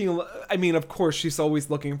she's being... I mean, of course, she's always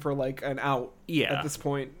looking for, like, an out at this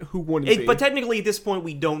point. Who wouldn't be? But technically, at this point,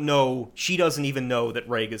 we don't know. She doesn't even know that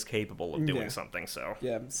Reg is capable of doing something, so...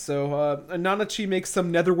 Yeah, so Nanachi makes some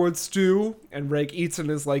netherwood stew, and Reg eats it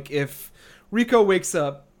and is like, if Rico wakes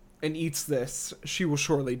up and eats this, she will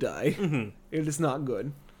surely die. It is not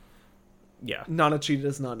good. Yeah. Nanachi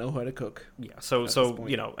does not know how to cook. Yeah, so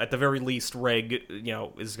at the very least, Reg,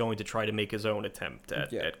 is going to try to make his own attempt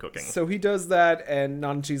at cooking. So he does that, and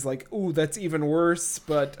Nanachi's like, ooh, that's even worse,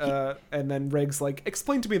 but, and then Reg's like,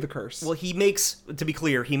 explain to me the curse. Well, he makes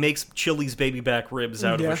Chili's baby back ribs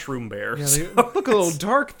out of a shroom bear. Yeah, they look a little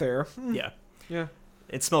dark there. Yeah. Yeah.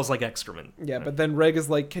 It smells like excrement. Yeah, but then Reg is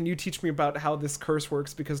like, can you teach me about how this curse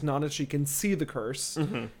works? Because Nanachi can see the curse,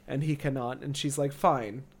 and he cannot. And she's like,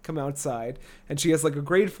 fine, come outside. And she has like a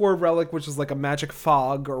grade 4 relic, which is like a magic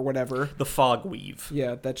fog or whatever. The fog weave.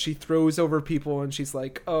 Yeah, that she throws over people, and she's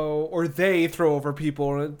like, oh, or they throw over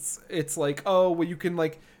people. And it's like, oh, well, you can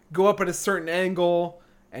like go up at a certain angle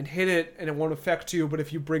and hit it, and it won't affect you. But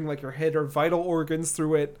if you bring like your head or vital organs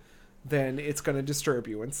through it, then it's going to disturb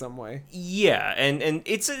you in some way. Yeah, and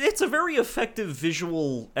it's a very effective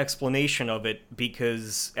visual explanation of it,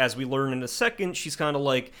 because as we learn in a second, she's kind of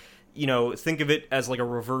like, think of it as like a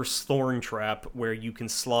reverse thorn trap where you can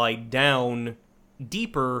slide down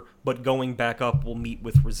deeper, but going back up will meet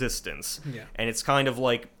with resistance. Yeah. And it's kind of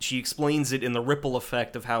like, she explains it in the ripple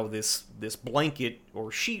effect of how this blanket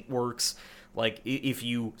or sheet works. Like, if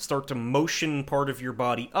you start to motion part of your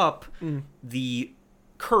body up, the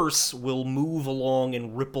curse will move along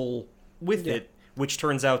and ripple with it, which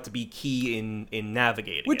turns out to be key in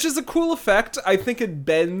navigating Which is a cool effect. I think it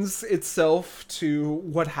bends itself to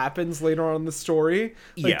what happens later on in the story.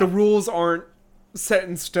 Like, the rules aren't set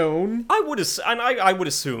in stone. I would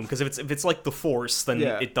assume, because if it's like the Force, then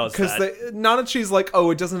it does that. Because Nanachi's like,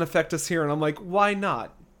 oh, it doesn't affect us here, and I'm like, why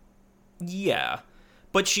not? Yeah.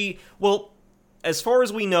 But as far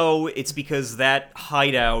as we know, it's because that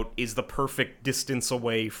hideout is the perfect distance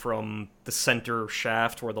away from the center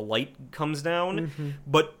shaft where the light comes down.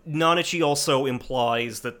 But Nanachi also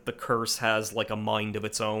implies that the curse has like a mind of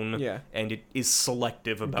its own, and it is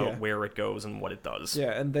selective about where it goes and what it does.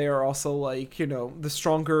 Yeah, and they are also like, it's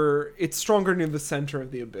stronger near the center of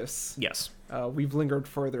the abyss. Yes. We've lingered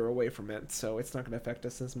further away from it, so it's not going to affect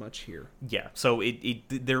us as much here. Yeah, so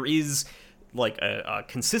there is... like a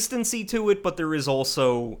consistency to it, but there is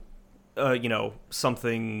also,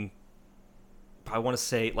 something, I want to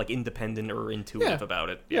say, like, independent or intuitive about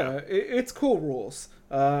it. Yeah, it's cool rules.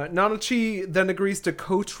 Nanachi then agrees to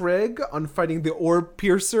coach Reg on fighting the Orb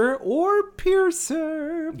Piercer.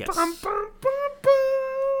 Yes. Bum, bum, bum,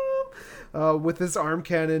 bum. With his arm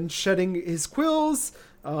cannon, shedding his quills.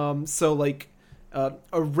 A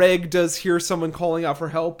Reg does hear someone calling out for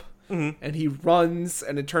help. Mm-hmm. And he runs,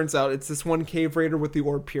 and it turns out it's this one cave raider with the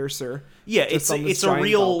Orb Piercer. Yeah, it's a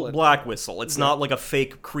real goblet. Black Whistle. It's not like a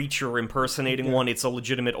fake creature impersonating one. It's a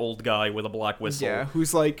legitimate old guy with a black whistle. Yeah,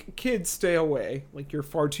 who's like, kids, stay away. Like, you're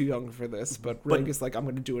far too young for this. But Reg is like, I'm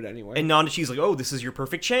going to do it anyway. And Nanachi's like, oh, this is your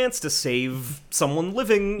perfect chance to save someone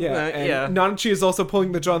living. Yeah, Nanachi is also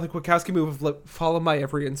pulling the Jonathan Kwiatkowski move of, follow my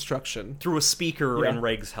every instruction. Through a speaker in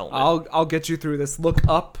Reg's helmet. I'll get you through this. Look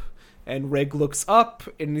up. And Reg looks up,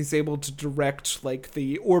 and he's able to direct, like,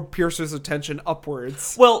 the Orb Piercer's attention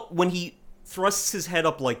upwards. Well, when he thrusts his head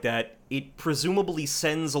up like that, it presumably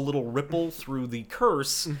sends a little ripple through the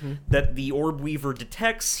curse that the Orb Weaver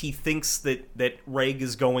detects. He thinks that Reg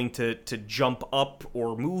is going to jump up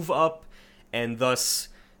or move up, and thus,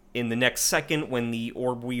 in the next second, when the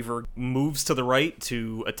Orb Weaver moves to the right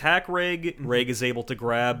to attack Reg, Reg is able to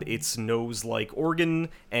grab its nose-like organ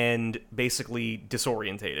and basically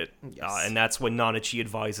disorientate it. Yes. And that's when Nanachi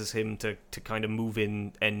advises him to kind of move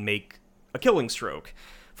in and make a killing stroke.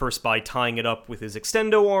 First by tying it up with his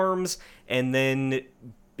extendo arms, and then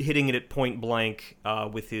hitting it at point blank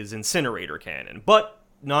with his incinerator cannon. But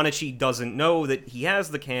Nanachi doesn't know that he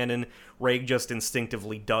has the cannon. Reg just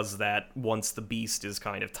instinctively does that once the beast is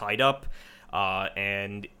kind of tied up,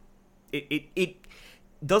 and it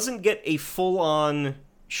doesn't get a full-on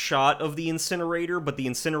shot of the incinerator, but the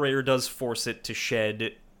incinerator does force it to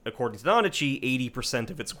shed, according to Nanachi,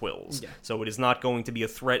 80% of its quills. Yeah. So it is not going to be a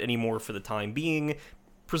threat anymore for the time being,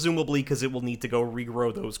 presumably because it will need to go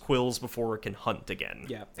regrow those quills before it can hunt again.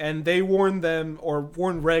 Yeah, and they warn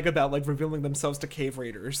Reg about, like, revealing themselves to cave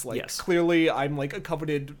raiders. Like, clearly I'm, like, a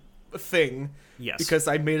coveted thing. Yes. Because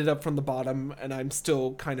I made it up from the bottom, and I'm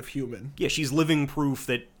still kind of human. Yeah, she's living proof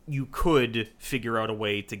that you could figure out a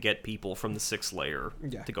way to get people from the 6th layer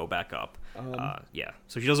to go back up.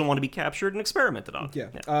 So she doesn't want to be captured and experimented on. Yeah.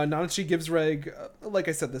 Nanachi gives Reg, like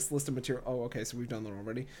I said, this list of material. Oh, okay, so we've done that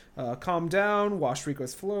already. Calm down, wash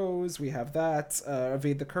Rico's flows, we have that.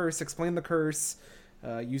 Evade the curse, explain the curse,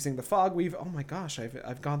 using the fog weave. Oh my gosh,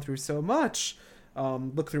 I've gone through so much.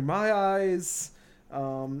 Look through my eyes.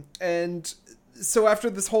 And so after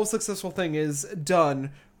this whole successful thing is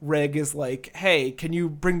done, Reg is like, hey, can you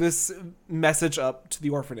bring this message up to the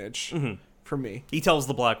orphanage for me? He tells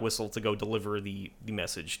the Black Whistle to go deliver the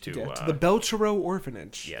message to the Belchero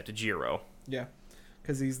orphanage. Yeah, to Jiro. Yeah,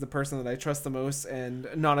 because he's the person that I trust the most, and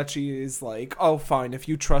Nanachi is like, oh, fine, if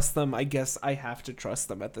you trust them, I guess I have to trust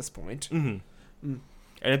them at this point. And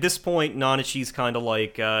at this point, Nanachi's kind of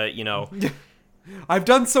like, I've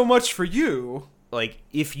done so much for you. Like,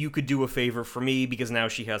 if you could do a favor for me, because now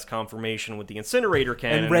she has confirmation with the incinerator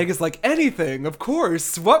cannon. And Reg is like, anything, of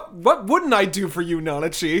course. What wouldn't I do for you,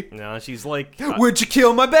 Nanachi? No, she's like... Would you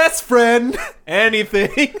kill my best friend?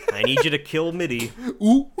 Anything. I need you to kill Mitty.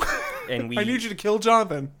 Ooh. And I need you to kill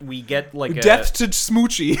Jonathan. We get, like, Death to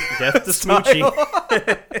Smoochie. Death to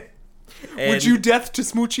Smoochie. Would you death to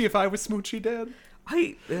Smoochie if I was Smoochie, Dad?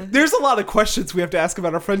 There's a lot of questions we have to ask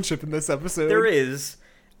about our friendship in this episode. There is.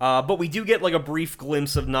 But we do get, like, a brief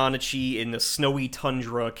glimpse of Nanachi in the snowy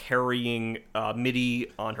tundra carrying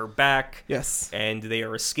Mitty on her back. Yes. And they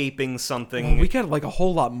are escaping something. Well, we get, like, a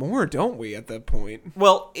whole lot more, don't we, at that point?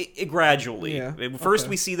 Well, gradually. Yeah. First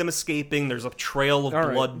we see them escaping. There's a trail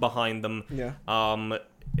of blood behind them. Yeah.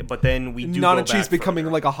 But then we do Nanachi's becoming,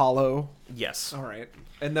 like, a hollow. Yes. All right.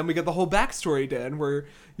 And then we get the whole backstory, Dan, where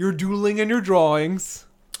you're doodling in your drawings.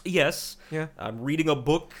 Yes. Yeah. I'm reading a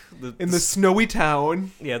book. In the snowy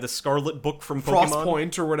town. Yeah, the Scarlet Book from Pokemon.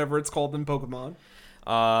 Frostpoint, or whatever it's called in Pokemon.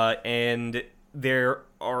 And they're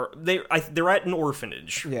at an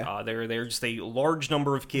orphanage. Yeah. They're just a large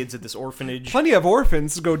number of kids at this orphanage. Plenty of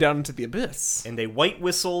orphans go down into the abyss. And a white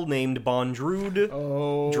whistle named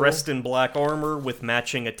Bondrude, dressed in black armor with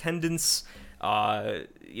matching attendants. And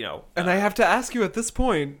I have to ask you at this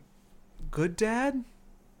point, good dad?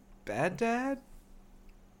 Bad dad?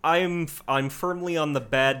 I'm firmly on the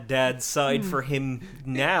bad dad side for him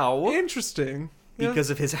now. Interesting. because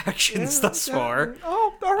of his actions thus far.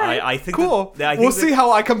 Oh, all right. I think cool. we'll see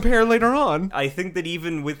how I compare later on. I think that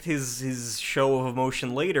even with his show of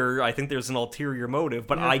emotion later, I think there's an ulterior motive,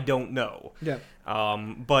 but I don't know. Yeah.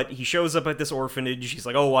 But he shows up at this orphanage. He's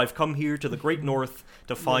like, "Oh, I've come here to the Great North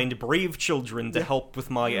to find brave children to help with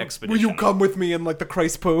my expedition. Will you come with me in like the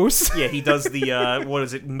Christ pose?" Yeah, he does the what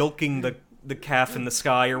is it, milking the calf in the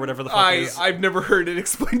sky or whatever the fuck it is. I've never heard it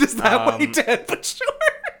explained as that way, Dan, but sure.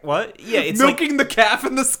 What? Yeah, it's milking the calf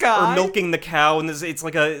in the sky, or milking the cow, and it's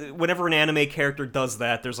like whenever an anime character does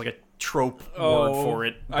that, there's like a trope word for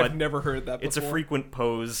it. But I've never heard that before. It's a frequent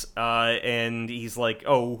pose, and he's like,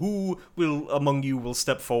 "Oh, who among you will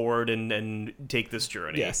step forward and take this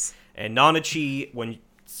journey?" Yes. And Nanachi, when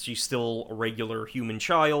she's still a regular human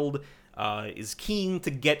child, is keen to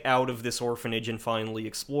get out of this orphanage and finally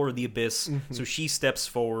explore the abyss, so she steps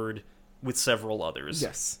forward with several others.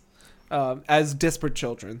 Yes. As desperate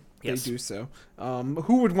children, yes. They do so.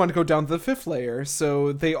 Who would want to go down to the 5th layer?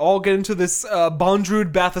 So they all get into this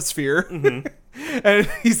Bondrewd bathysphere. And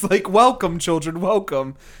he's like, "Welcome, children,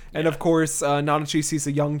 welcome." And of course, Nanachi sees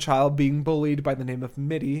a young child being bullied by the name of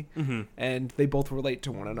Midi, and they both relate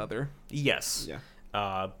to one another. Yes. Yeah.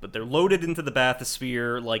 But they're loaded into the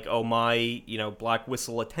bathysphere, like, "Oh, my, Black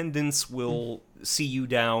Whistle attendants will see you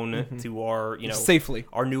down to our, safely,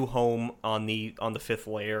 our new home on the 5th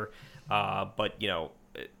layer." But,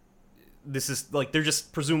 this is, like, they're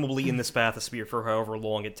just presumably in this bathysphere for however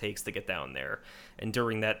long it takes to get down there. And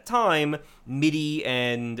during that time, Midi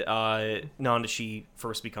and Nanachi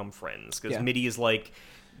first become friends. Because Midi is like,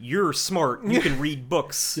 "You're smart, you can read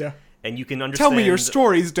books, and you can understand... Tell me your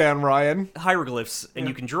stories, Dan Ryan." ...hieroglyphs, and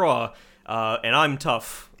you can draw, and I'm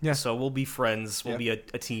tough. So we'll be friends. We'll be a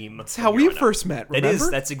team. That's how we first met, remember? It is.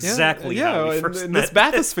 That's exactly how we first met. In this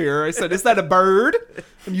bathysphere, I said, "Is that a bird?"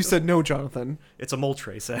 And you said, "No, Jonathan. It's a mole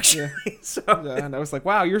trace, actually." And I was like,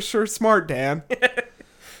 "Wow, you're sure smart, Dan."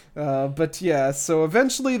 But yeah, so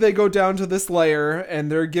eventually they go down to this layer,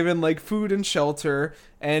 and they're given, like, food and shelter,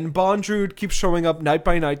 and Bondrewd keeps showing up night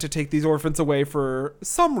by night to take these orphans away for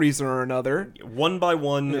some reason or another. One by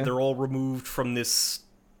one, they're all removed from this,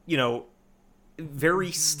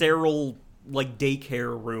 very sterile, like,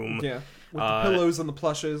 daycare room. Yeah. With the pillows and the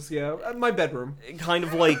plushes, my bedroom. Kind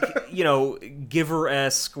of like,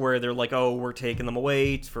 Giver-esque, where they're like, "Oh, we're taking them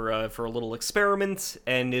away for a little experiment,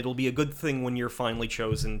 and it'll be a good thing when you're finally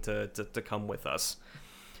chosen to come with us."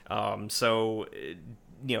 So,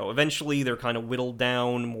 eventually they're kind of whittled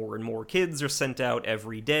down, more and more kids are sent out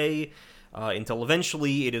every day, until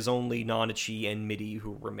eventually it is only Nanachi and Midi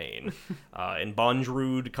who remain. And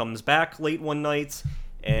Bondrewd comes back late one night,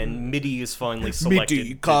 and Midi is finally selected.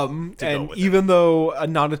 Midi, come. To and go with even though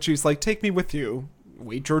Nanachi's like, "Take me with you."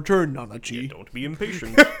 Wait your turn, Nanachi. Yeah, don't be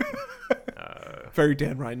impatient. Very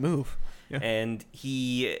Dan Ryan move. Yeah. And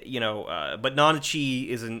he, but Nanachi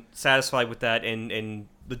isn't satisfied with that, and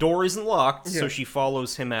the door isn't locked, so she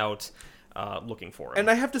follows him out, looking for him. And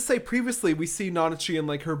I have to say, previously we see Nanachi in,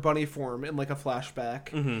 like, her bunny form in, like, a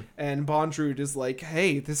flashback, and Bondrewd is like,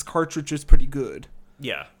 "Hey, this cartridge is pretty good.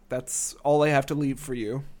 Yeah. That's all I have to leave for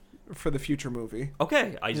you for the future movie."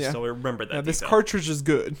 Okay, I just don't remember that. This cartridge is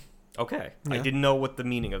good. Okay, I didn't know what the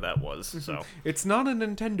meaning of that was, so. It's not a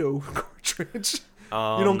Nintendo cartridge.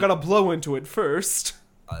 You don't gotta blow into it first.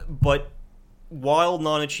 But while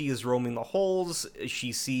Nanachi is roaming the halls,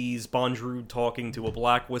 she sees Bondrewd talking to a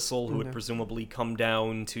Black Whistle who had presumably come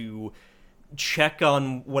down to check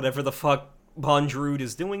on whatever the fuck Bondrewd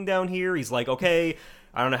is doing down here. He's like, "Okay,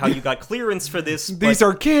 I don't know how you got clearance for this. These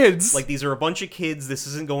are kids. Like, these are a bunch of kids. This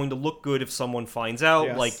isn't going to look good if someone finds out.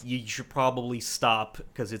 Yes. Like, you should probably stop,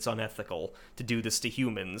 because it's unethical to do this to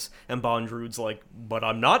humans." And Bondrewd's like, "But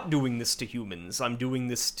I'm not doing this to humans. I'm doing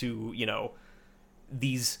this to,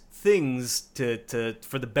 these things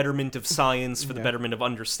for the betterment of science, for the betterment of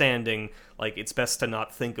understanding. Like, it's best to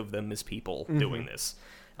not think of them as people doing this."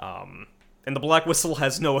 And the Black Whistle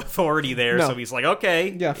has no authority there, so he's like, "Okay.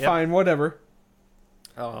 Yeah, fine, whatever."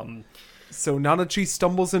 So Nanachi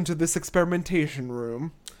stumbles into this experimentation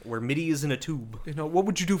room. Where Midi is in a tube. What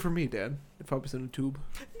would you do for me, Dad, if I was in a tube?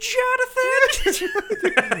 Jonathan!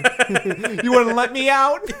 You wouldn't let me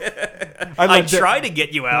out? I'd try to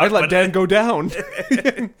get you out. I'd let Dan go down.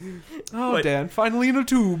 Dan, finally in a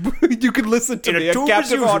tube. You can listen to me, a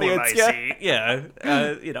captive audience. See. Yeah,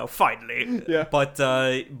 finally. Yeah. But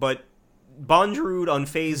Bondrewd,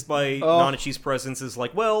 unfazed by Nanachi's presence, is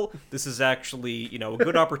like, well, this is actually, a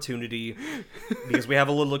good opportunity because we have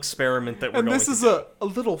a little experiment that we're going to do. And this is a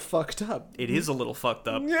little fucked up. It is a little fucked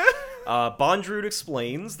up. Yeah. Bondrewd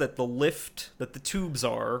explains that the lift that the tubes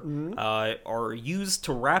are used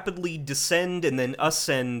to rapidly descend and then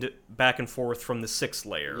ascend back and forth from the 6th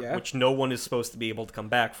layer, which no one is supposed to be able to come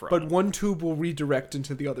back from. But one tube will redirect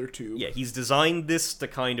into the other tube. Yeah, he's designed this to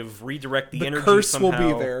kind of redirect the energy curse somehow.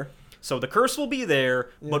 will be there. So the curse will be there,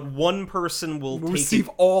 but one person will receive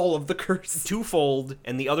all of the curse twofold,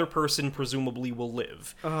 and the other person presumably will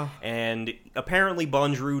live. And apparently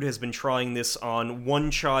Bondrewd has been trying this on one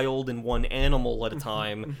child and one animal at a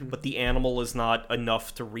time, but the animal is not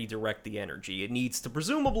enough to redirect the energy. It needs to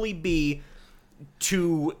presumably be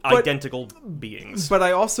two identical beings. But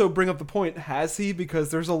I also bring up the point, has he? Because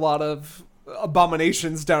there's a lot of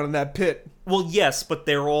abominations down in that pit. Well, yes, but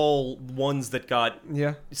they're all ones that got...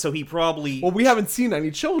 Yeah. So he probably... Well, we haven't seen any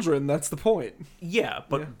children, that's the point. Yeah,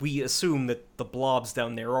 but we assume that the blobs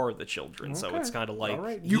down there are the children, so it's kind of like... All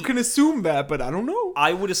right. You can assume that, but I don't know.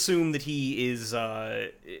 I would assume that he is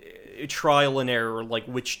trial and error, like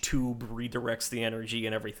which tube redirects the energy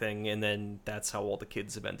and everything, and then that's how all the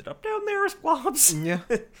kids have ended up down there as blobs. Yeah.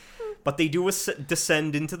 But they do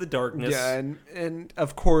descend into the darkness. Yeah, and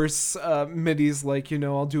of course, Midi's like,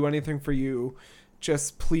 I'll do anything for you.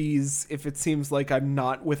 Just please, if it seems like I'm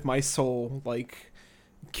not with my soul, like,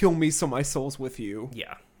 kill me so my soul's with you.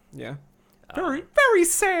 Yeah. Yeah. Very, very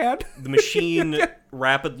sad. The machine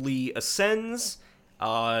rapidly ascends.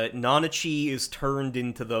 Nanachi is turned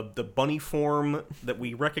into the bunny form that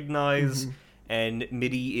we recognize, and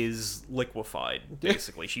Midi is liquefied,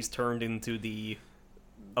 basically. She's turned into the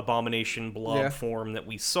abomination blob form that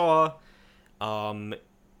we saw,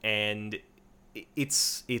 and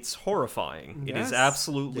it's horrifying. It is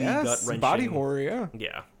absolutely gut-wrenching. Body horror,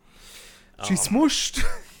 Yeah. She smooshed.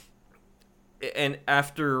 And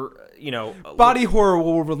after, body horror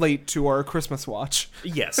will relate to our Christmas watch.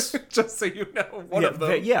 Yes. Just so you know, one of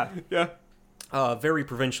them. Yeah. Yeah. Very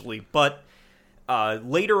provincially. But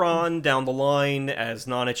later on down the line, as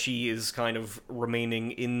Nanachi is kind of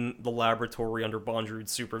remaining in the laboratory under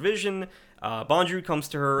Bondrewd's supervision, Bondrewd comes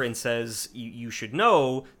to her and says, you should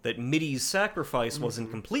know that Midi's sacrifice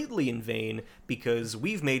wasn't completely in vain because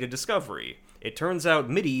we've made a discovery. It turns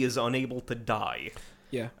out Midi is unable to die.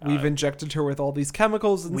 Yeah, we've injected her with all these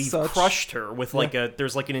chemicals and such. We've crushed her with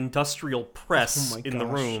there's like an industrial press in the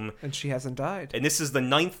room. And she hasn't died. And this is the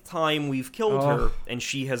 9th time we've killed her, and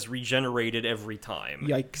she has regenerated every time.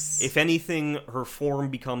 Yikes. If anything, her form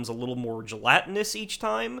becomes a little more gelatinous each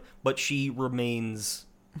time, but she remains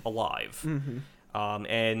alive.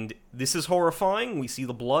 And this is horrifying. We see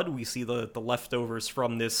the blood, we see the leftovers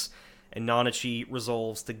from this, and Nanachi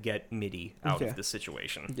resolves to get Midi out of the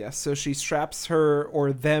situation. Yeah, so she straps her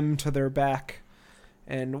or them to their back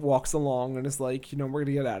and walks along and is like, we're going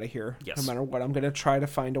to get out of here. Yes. No matter what, I'm going to try to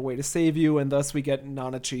find a way to save you. And thus we get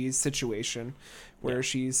Nanachi's situation where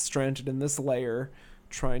she's stranded in this layer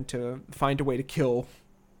trying to find a way to kill.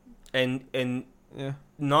 And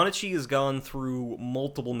Nanachi has gone through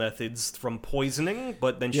multiple methods from poisoning,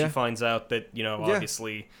 but then she finds out that,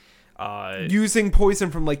 obviously... using poison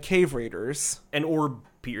from, like, cave raiders. And orb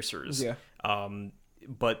piercers. Yeah.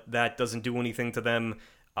 But that doesn't do anything to them.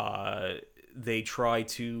 They try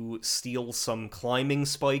to steal some climbing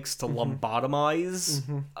spikes to lobotomize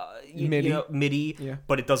Midi,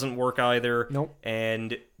 but it doesn't work either. Nope.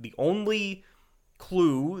 And the only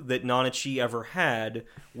clue that Nanachi ever had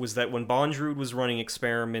was that when Bondrewd was running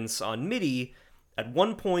experiments on Midi, at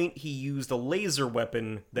one point he used a laser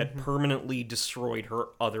weapon that permanently destroyed her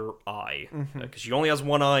other eye. Because she only has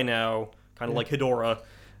one eye now, kind of like Hedora.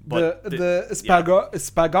 But the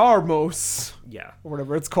spagarmos. Yeah. Or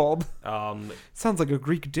whatever it's called. Sounds like a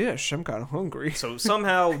Greek dish. I'm kind of hungry. So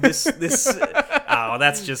somehow this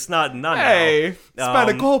that's just not hey, now.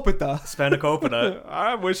 Spanakopita. Spanakopita.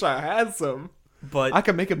 I wish I had some. But I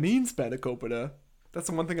can make a mean spanakopita. That's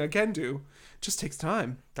the one thing I can do. It just takes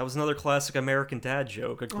time. That was another classic American dad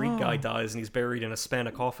joke. A Greek guy dies and he's buried in a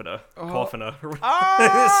spanakopita.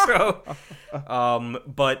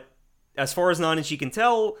 But as far as Nanachi can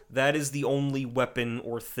tell, that is the only weapon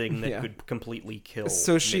or thing that could completely kill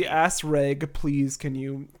So she Midi. asks Reg, please, can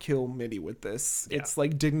you kill Midi with this? Yeah. It's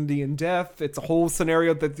like dignity and death. It's a whole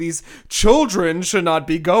scenario that these children should not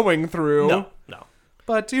be going through. No.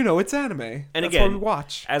 But, it's anime. And that's again, what we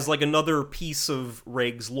watch. As like another piece of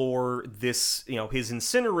Reg's lore, this, his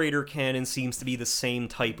incinerator cannon seems to be the same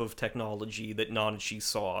type of technology that Nanachi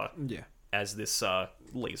saw as this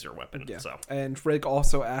laser weapon. Yeah. So. And Reg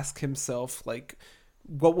also asks himself, like,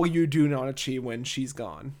 what will you do, Nanachi, when she's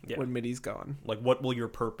gone? Yeah. When Midi's gone? Like, what will your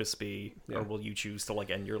purpose be, or will you choose to, like,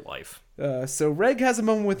 end your life? So Reg has a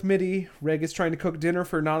moment with Midi. Reg is trying to cook dinner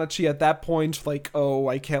for Nanachi at that point. Like, oh,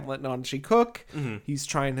 I can't let Nanachi cook. He's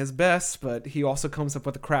trying his best, but he also comes up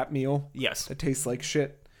with a crap meal. Yes. That tastes like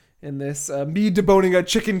shit. In this, me deboning a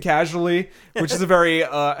chicken casually, which is a very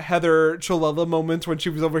Heather Cholella moment when she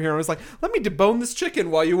was over here and I was like, let me debone this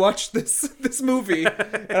chicken while you watch this movie.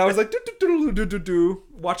 And I was like, do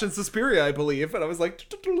watching Suspiria, I believe. And I was like,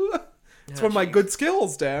 it's one of my good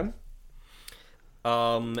skills, Dan.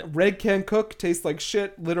 Reg can't cook, tastes like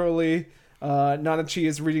shit, literally. Nanachi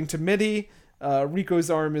is reading to Midi.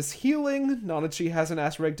 Riko's arm is healing. Nanachi hasn't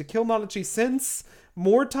asked Reg to kill Nanachi since.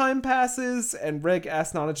 More time passes, and Reg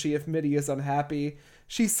asks Nanachi if Midi is unhappy.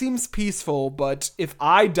 She seems peaceful, but if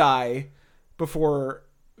I die before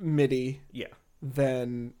Midi,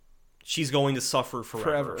 then she's going to suffer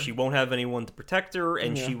forever. She won't have anyone to protect her,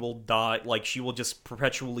 and she will die. Like, she will just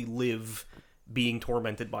perpetually live being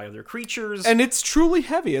tormented by other creatures. And it's truly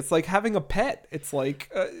heavy. It's like having a pet. It's like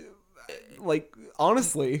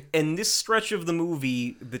honestly. In this stretch of the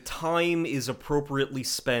movie, the time is appropriately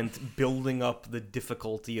spent building up the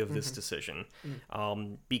difficulty of this decision.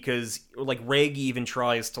 Because, like, Reg even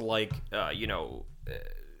tries to, like,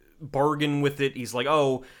 bargain with it. He's like,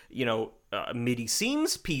 oh, Midi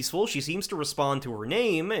seems peaceful. She seems to respond to her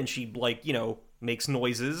name, and she, like, makes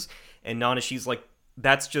noises. And Nanashi's like,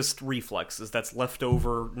 that's just reflexes. That's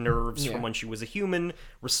leftover nerves from when she was a human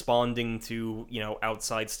responding to,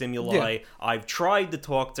 outside stimuli. I've tried to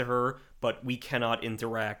talk to her, but we cannot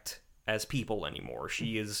interact as people anymore.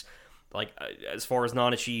 She is, like, as far as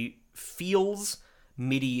Nanachi feels,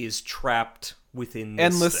 Midi is trapped within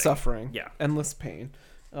this endless thing. Suffering. Yeah. Endless pain.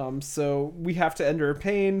 So we have to end her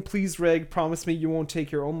pain. Please, Reg, promise me you won't take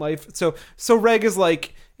your own life. So Reg is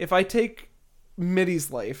like, if I take Midi's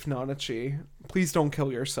life, Nanachi, please don't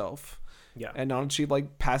kill yourself. Yeah. And Nanachi,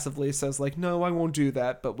 like, passively says, like, no, I won't do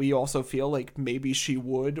that. But we also feel like maybe she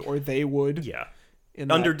would, or they would. Yeah.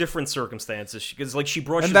 Under different circumstances. Because, like, she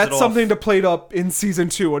brushes and that's it off. something to play up in season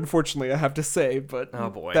 2, unfortunately, I have to say. But oh,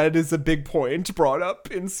 boy. That is a big point brought up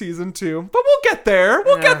in season 2. But we'll get there.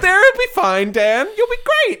 We'll get there. It'll be fine, Dan. You'll be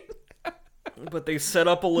great. But they set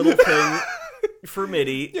up a little thing for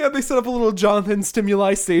Midi. Yeah, they set up a little Jonathan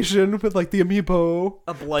stimuli station with, like, the amiibo.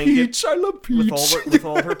 A blanket. Peach, I love Peach. With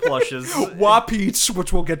all her plushes. Wa Peach,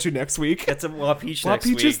 which we'll get to next week. Gets a Wa Peach next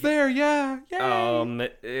week. Wa Peach is there, yeah. Yay.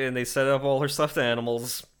 And they set up all her stuffed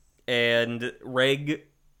animals, and Reg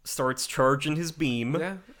starts charging his beam.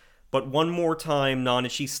 Yeah. But one more time,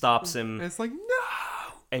 Nanachi stops him. And it's like, no!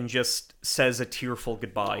 And just says a tearful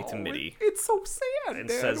goodbye to Midi. It's so sad, and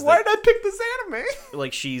Dan. says Why did I pick this anime?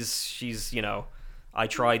 Like, she's I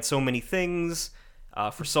tried so many things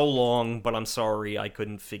for so long, but I'm sorry I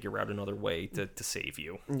couldn't figure out another way to save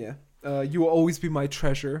you. Yeah. You will always be my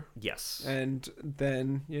treasure. Yes. And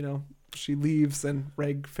then, she leaves and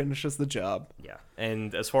Reg finishes the job. Yeah.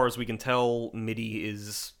 And as far as we can tell, Midi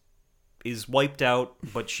is wiped out,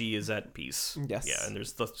 but she is at peace. Yes. Yeah, and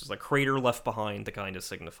there's just a crater left behind to kind of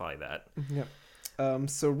signify that. Yeah.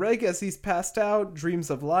 So Reg, as he's passed out, dreams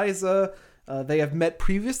of Liza. They have met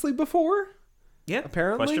previously before. Yeah.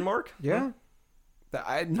 Apparently. Question mark? Yeah.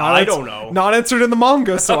 I don't know. Not answered in the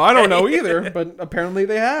manga, so I don't know either. But apparently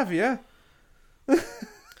they have. Yeah.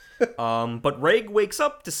 But Reg wakes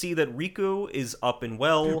up to see that Riku is up and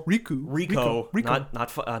well. Rico.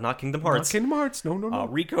 Not Kingdom Hearts. Not Kingdom Hearts. No.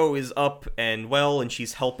 Rico is up and well, and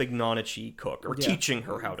she's helping Nanachi cook, or teaching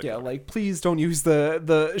her how to cook. Yeah, like, please don't use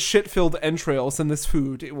the shit-filled entrails in this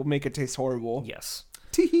food. It will make it taste horrible. Yes.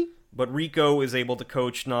 Teehee. But Rico is able to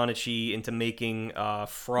coach Nanachi into making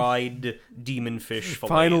fried demon fish fillets.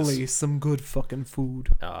 Finally, some good fucking food.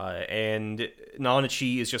 And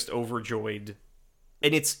Nanachi is just overjoyed.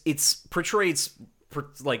 And it's portrayed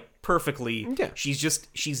perfectly. Yeah.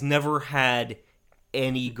 She's never had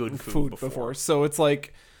any good food before. So it's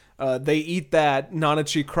like they eat that,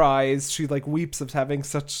 Nanachi cries, she like weeps of having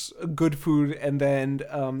such good food, and then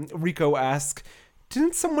Rico asks,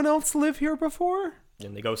 didn't someone else live here before?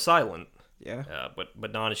 And they go silent. Yeah. But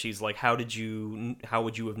Nanachi's like, how would you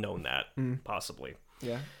have known that? Possibly.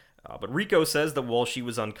 Yeah. But Rico says that while she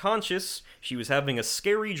was unconscious, she was having a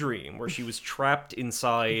scary dream where she was trapped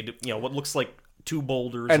inside, what looks like 2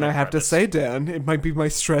 boulders. And I have to say, Dan, it might be my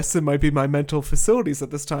stress, it might be my mental facilities at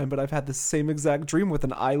this time, but I've had the same exact dream with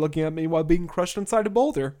an eye looking at me while being crushed inside a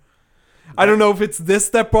boulder. I don't know if it's this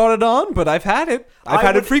that brought it on, but I've had it. I've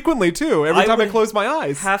had it frequently too. Every time I close my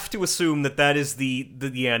eyes. Have to assume that is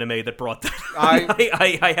the anime that brought that.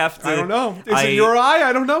 I have to. I don't know. Is it your eye?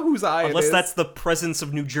 I don't know whose eye. Unless it is. that's the presence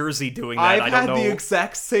of New Jersey doing that. I've I don't know. had the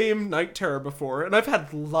exact same night terror before, and I've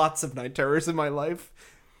had lots of night terrors in my life.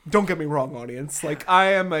 Don't get me wrong, audience. Like, I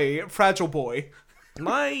am a fragile boy.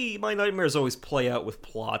 My nightmares always play out with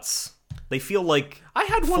plots. They feel like I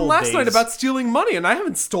had one last night about stealing money, and I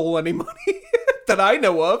haven't stole any money that I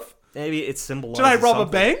know of. Maybe it symbolizes Did I rob something.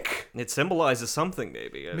 A bank? It symbolizes something,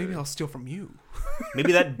 maybe. Maybe I'll steal from you.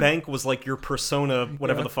 Maybe that bank was like your persona,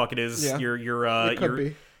 whatever the fuck it is. Yeah.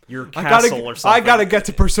 Your castle or something. I gotta get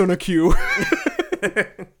to Persona Q.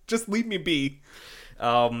 Just leave me be.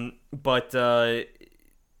 But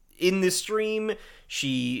in this dream,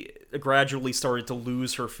 she gradually started to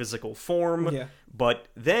lose her physical form. Yeah. But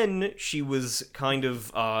then she was kind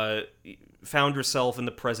of found herself in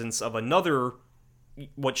the presence of another,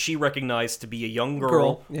 what she recognized to be a young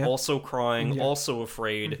girl. Yeah. Also crying, also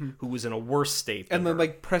afraid, who was in a worse state than and then her.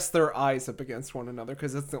 like press their eyes up against one another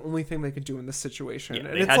because that's the only thing they could do in this situation. Yeah,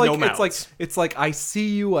 and they it's had like no mouths. it's like I see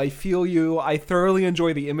you, I feel you, I thoroughly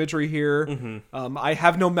enjoy the imagery here. I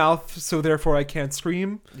have no mouth, so therefore I can't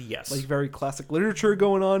scream. Yes. Like very classic literature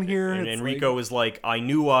going on here. And Enrico is like, I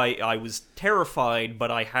knew I was terrified, but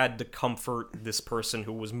I had to comfort this person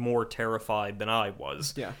who was more terrified than I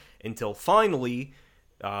was. Yeah. Until finally,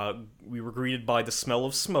 we were greeted by the smell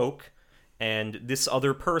of smoke, and this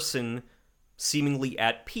other person, seemingly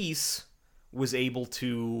at peace, was able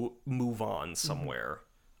to move on somewhere.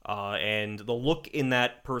 And the look in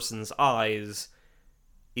that person's eyes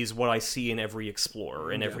is what I see in every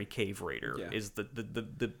explorer and every cave raider, is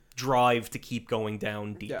the drive to keep going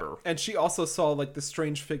down deeper. And she also saw like the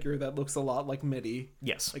strange figure that looks a lot like Midi.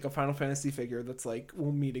 Yes. Like a Final Fantasy figure that's like,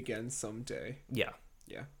 we'll meet again someday. Yeah.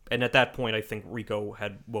 Yeah. And at that point, I think Rico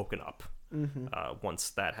had woken up once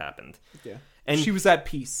that happened. Yeah. And she was at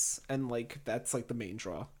peace, and like that's like the main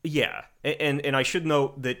draw. Yeah. And I should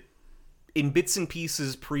note that in bits and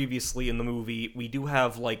pieces previously in the movie, we do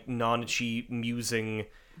have like Nanachi musing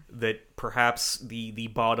that perhaps the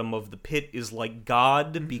bottom of the pit is like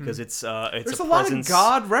God, because it's There's a lot presence. of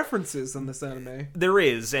God references in this anime. There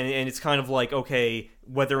is, and it's kind of like, okay,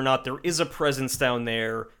 whether or not there is a presence down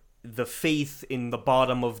there, the faith in the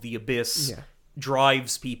bottom of the abyss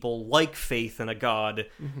drives people like faith in a god.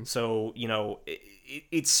 So, you know,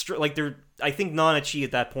 it's like they're. I think Nanachi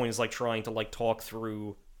at that point is like trying to like talk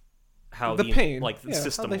through how the pain, like the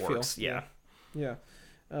system works. Yeah.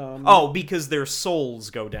 Because their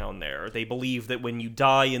souls go down there. They believe that when you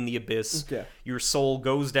die in the abyss, your soul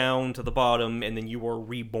goes down to the bottom, and then you are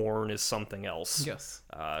reborn as something else. Yes.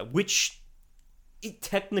 Which it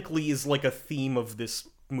technically is like a theme of this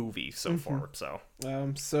movie so far.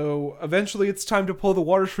 So eventually it's time to pull the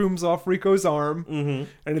water shrooms off Rico's arm,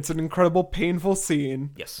 and it's an incredible painful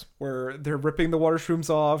scene. Yes. Where they're ripping the water shrooms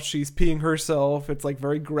off, she's peeing herself, it's like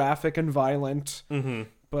very graphic and violent,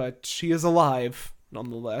 but she is alive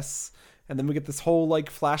nonetheless. And then we get this whole like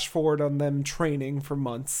flash forward on them training for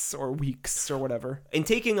months or weeks or whatever, and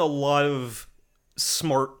taking a lot of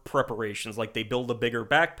smart preparations. Like they build a bigger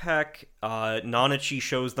backpack. Nanachi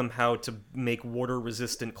shows them how to make water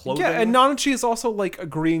resistant clothing. Yeah, and Nanachi is also like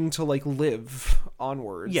agreeing to like live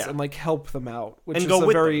onwards and like help them out, which and is go a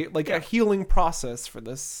with very them. like a healing process for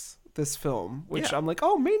this film, which I'm like,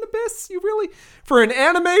 oh, Main Abyss, you really, for an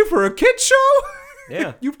anime, for a kid show,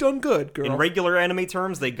 you've done good, girl. In regular anime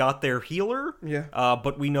terms, they got their healer.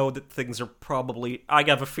 But we know that things are probably, I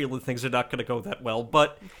have a feeling things are not going to go that well.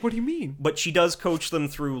 But what do you mean? But she does coach them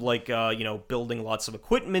through like building lots of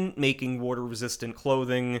equipment, making water resistant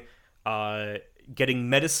clothing, getting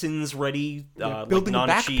medicines ready. Building like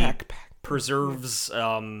Nanachi a backpack preserves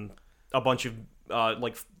a bunch of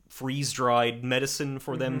like freeze-dried medicine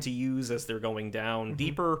for them to use as they're going down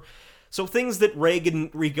deeper. So things that Reg and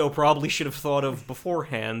Rico probably should have thought of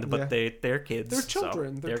beforehand, but they're kids. They're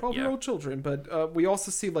children. So they're 12-year-old children. But we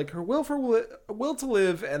also see like her will to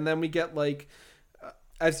live, and then we get like,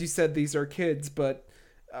 as you said, these are kids. But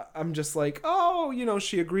I'm just like, oh,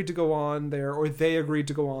 she agreed to go on there, or they agreed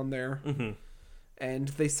to go on there, and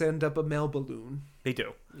they send up a mail balloon. They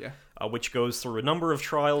do. Yeah. Which goes through a number of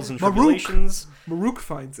trials and tribulations. Maruk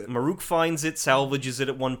finds it. Maruk finds it, salvages it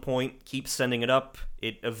at one point, keeps sending it up.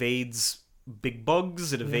 It evades big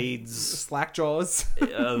bugs. It evades Slackjaws.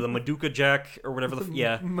 The Madoka Jack or whatever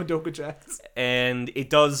Madoka Jacks. And it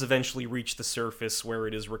does eventually reach the surface where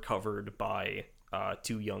it is recovered by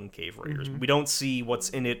two young cave raiders. We don't see what's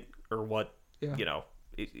in it or what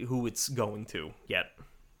who it's going to yet.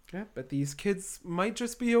 Yeah, but these kids might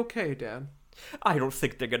just be okay, Dan. I don't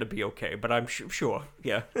think they're gonna be okay, but I'm sure.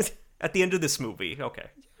 Yeah. At the end of this movie, okay.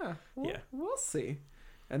 Yeah, Yeah. we'll see.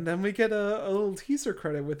 And then we get a little teaser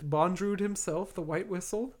credit with Bondrewd himself, the White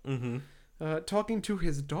Whistle, talking to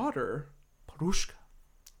his daughter, Parushka.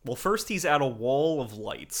 Well, first he's at a wall of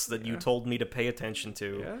lights that you told me to pay attention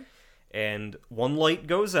to. Yeah. And one light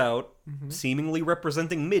goes out, seemingly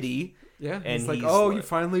representing Midi. Yeah, and he's like, "Oh, you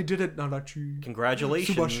finally did it, Narachi.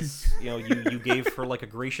 Congratulations! Subashi." You know, you gave her like a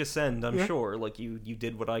gracious end. I'm sure, like you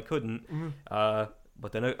did what I couldn't.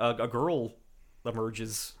 But then a girl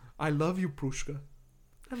emerges. I love you, Parushka.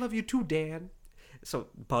 I love you too, Dan. So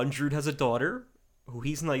Bondrewd has a daughter who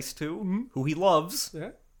he's nice to, who he loves.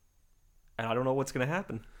 Yeah. And I don't know what's gonna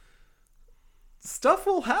happen. Stuff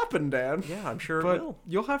will happen, Dan. Yeah, I'm sure but it will.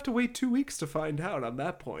 You'll have to wait 2 weeks to find out on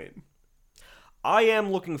that point. I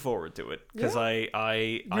am looking forward to it because You're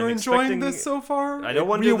I'm enjoying this so far. I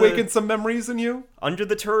know it reawakened some memories in you. Under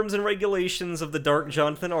the terms and regulations of the Dark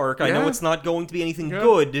Jonathan arc, I know it's not going to be anything Yeah.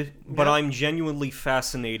 good, but I'm genuinely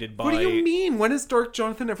fascinated by. What do you mean? When has Dark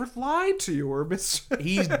Jonathan ever lied to you or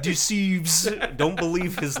He deceives. Don't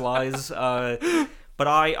believe his lies. But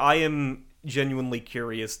I am genuinely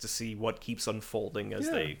curious to see what keeps unfolding as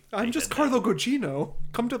they. I'm just head Carlo down. Gugino.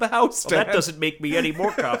 Come to the house, Well, Dan. that doesn't make me any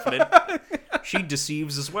more confident. She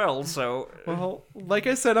deceives as well, so. Well, like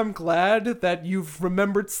I said, I'm glad that you've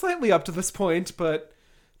remembered slightly up to this point, but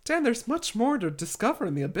Dan, there's much more to discover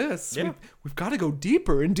in the Abyss. Yeah. We've got to go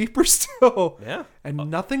deeper and deeper still. Yeah. And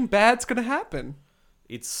nothing bad's gonna happen.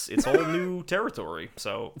 It's all new territory,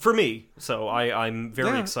 so for me. So I'm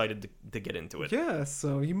very excited to get into it. Yeah,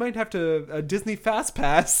 so you might have to Disney Fast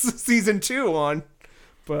Pass season 2 on,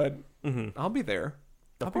 but I'll be there.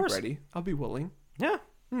 I'll be ready. I'll be willing. Yeah.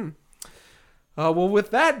 Well, with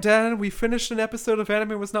that, Dan, we finished an episode of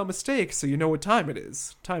Anime Was Not Mistake, so you know what time it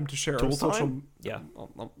is. Time to share our Tool social... time? Yeah.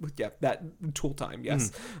 Yeah, that tool time,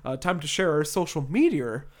 yes. Time to share our social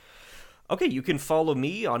media. Okay, you can follow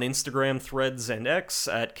me on Instagram, Threads, and X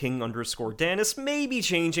at king_Danis. Maybe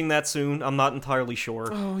changing that soon. I'm not entirely sure.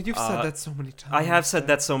 Oh, you've said that so many times. I have said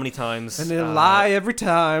that so many times. And they lie every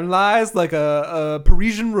time. Lies like a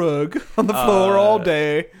Parisian rug on the floor all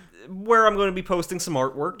day. Where I'm going to be posting some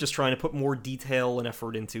artwork, just trying to put more detail and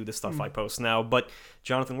effort into the stuff I post now. But,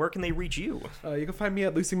 Jonathan, where can they reach you? You can find me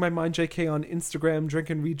at Losing My Mind JK on Instagram, Drink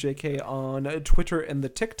and Read JK on Twitter and the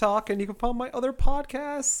TikTok, and you can follow my other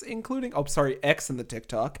podcasts, including X and the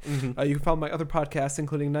TikTok. You can follow my other podcasts,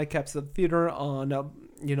 including Nightcaps at the Theater on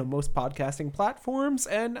most podcasting platforms,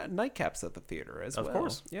 and Nightcaps at the Theater as well. Of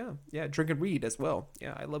course. Yeah, Drink and Read as well.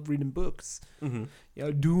 Yeah, I love reading books.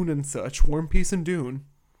 Yeah, Dune and such. War and Peace and Dune.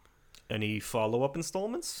 Any follow-up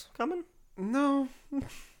installments coming? No,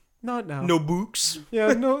 not now. No books? Yeah,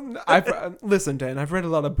 no. Listen, Dan, I've read a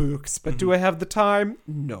lot of books, but do I have the time?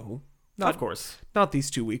 No. Of course. Not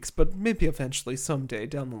these 2 weeks, but maybe eventually someday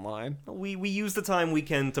down the line. We use the time we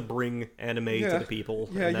can to bring anime to the people.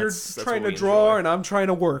 Yeah, and you're that's trying what to we draw, enjoy. and I'm trying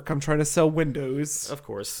to work. I'm trying to sell windows Of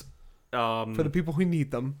course. for the people who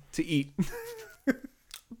need them to eat.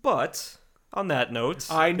 But on that note,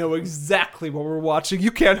 I know exactly what we're watching.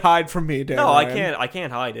 You can't hide from me, Dan. no, Ryan. I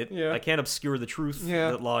can't hide it. Yeah. I can't obscure the truth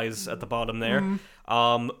Yeah. that lies at the bottom there.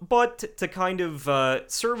 But to kind of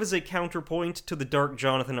serve as a counterpoint to the Dark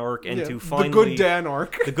Jonathan arc and Yeah, to finally the good Dan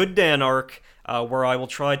arc. the Good Dan arc, where I will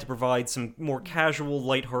try to provide some more casual,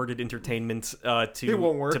 lighthearted entertainment It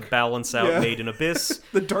won't work. to balance out Yeah. Made in Abyss.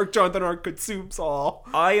 The Dark Jonathan arc consumes all.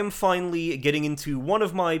 I am finally getting into one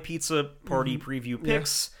of my Pizza Party preview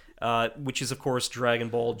picks, which is, of course, Dragon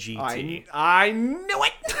Ball GT. I knew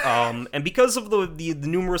it. And because of the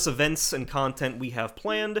numerous events and content we have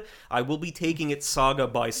planned, I will be taking it saga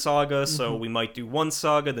by saga, so we might do one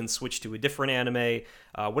saga, then switch to a different anime,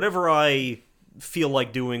 whatever I feel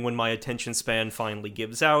like doing when my attention span finally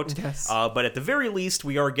gives out. Yes. But at the very least,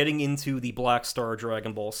 we are getting into the Black Star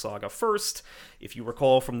Dragon Ball saga first. If you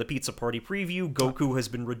recall from the Pizza Party preview, Goku has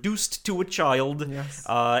been reduced to a child, Yes.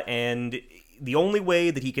 and the only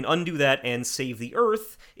way that he can undo that and save the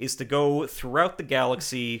Earth is to go throughout the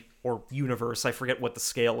galaxy, or universe, I forget what the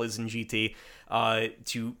scale is in GT,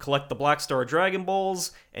 to collect the Black Star Dragon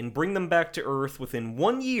Balls and bring them back to Earth within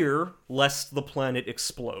 1 year, lest the planet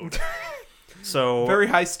explode. So Very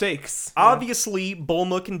high stakes. obviously,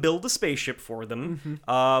 Bulma can build a spaceship for them,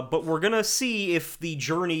 but we're gonna see if the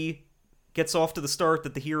journey gets off to the start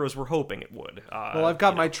that the heroes were hoping it would. Well, I've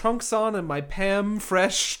got my trunks on and my Pam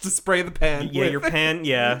fresh to spray the pan. Yeah, with. your pan,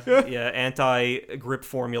 yeah, anti-grip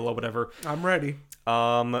formula, whatever. I'm ready.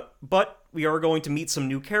 But we are going to meet some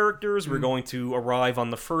new characters. We're going to arrive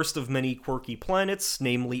on the first of many quirky planets,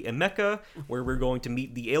 namely Emeka, where we're going to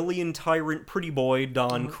meet the alien tyrant pretty boy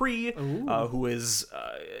Don Cree, who is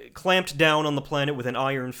clamped down on the planet with an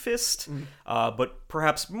iron fist. But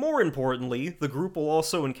perhaps more importantly, the group will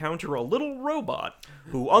also encounter a little robot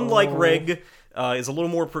who, unlike Reg, is a little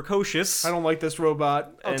more precocious. I don't like this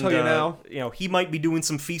robot. I'll tell you now. He might be doing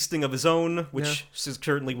some feasting of his own, which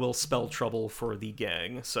certainly will spell trouble for the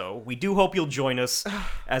gang. So we do hope you'll join us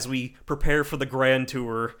as we prepare for the grand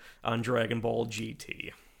tour on Dragon Ball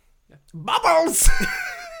GT. Bubbles!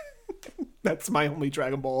 That's my only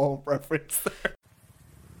Dragon Ball reference there.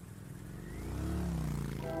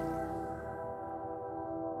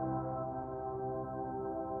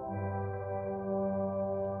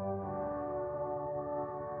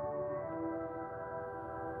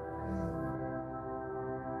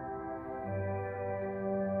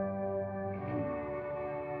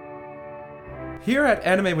 Here at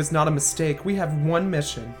Anime Was Not a Mistake, we have one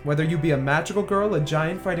mission. Whether you be a magical girl, a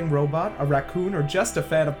giant fighting robot, a raccoon, or just a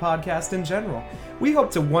fan of podcasts in general, we hope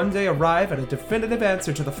to one day arrive at a definitive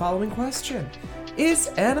answer to the following question. Is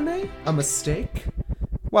anime a mistake?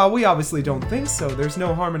 While we obviously don't think so, there's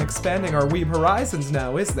no harm in expanding our weeb horizons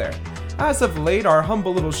now, is there? As of late, our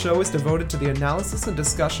humble little show is devoted to the analysis and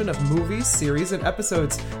discussion of movies, series, and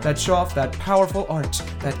episodes that show off that powerful art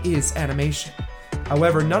that is animation.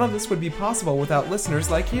 However, none of this would be possible without listeners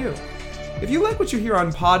like you. If you like what you hear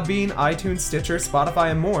on Podbean, iTunes, Stitcher,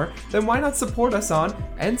 Spotify, and more, then why not support us on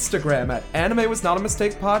Instagram at Anime Was Not a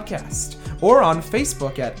Mistake Podcast, or on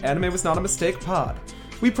Facebook at Anime Was Not a Mistake Pod.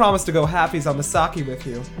 We promise to go halfies on the sake with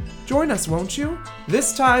you. Join us, won't you?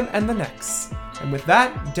 This time and the next. And with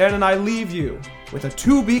that, Dan and I leave you with a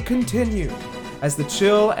to be continued as the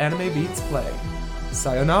chill anime beats play.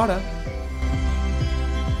 Sayonara.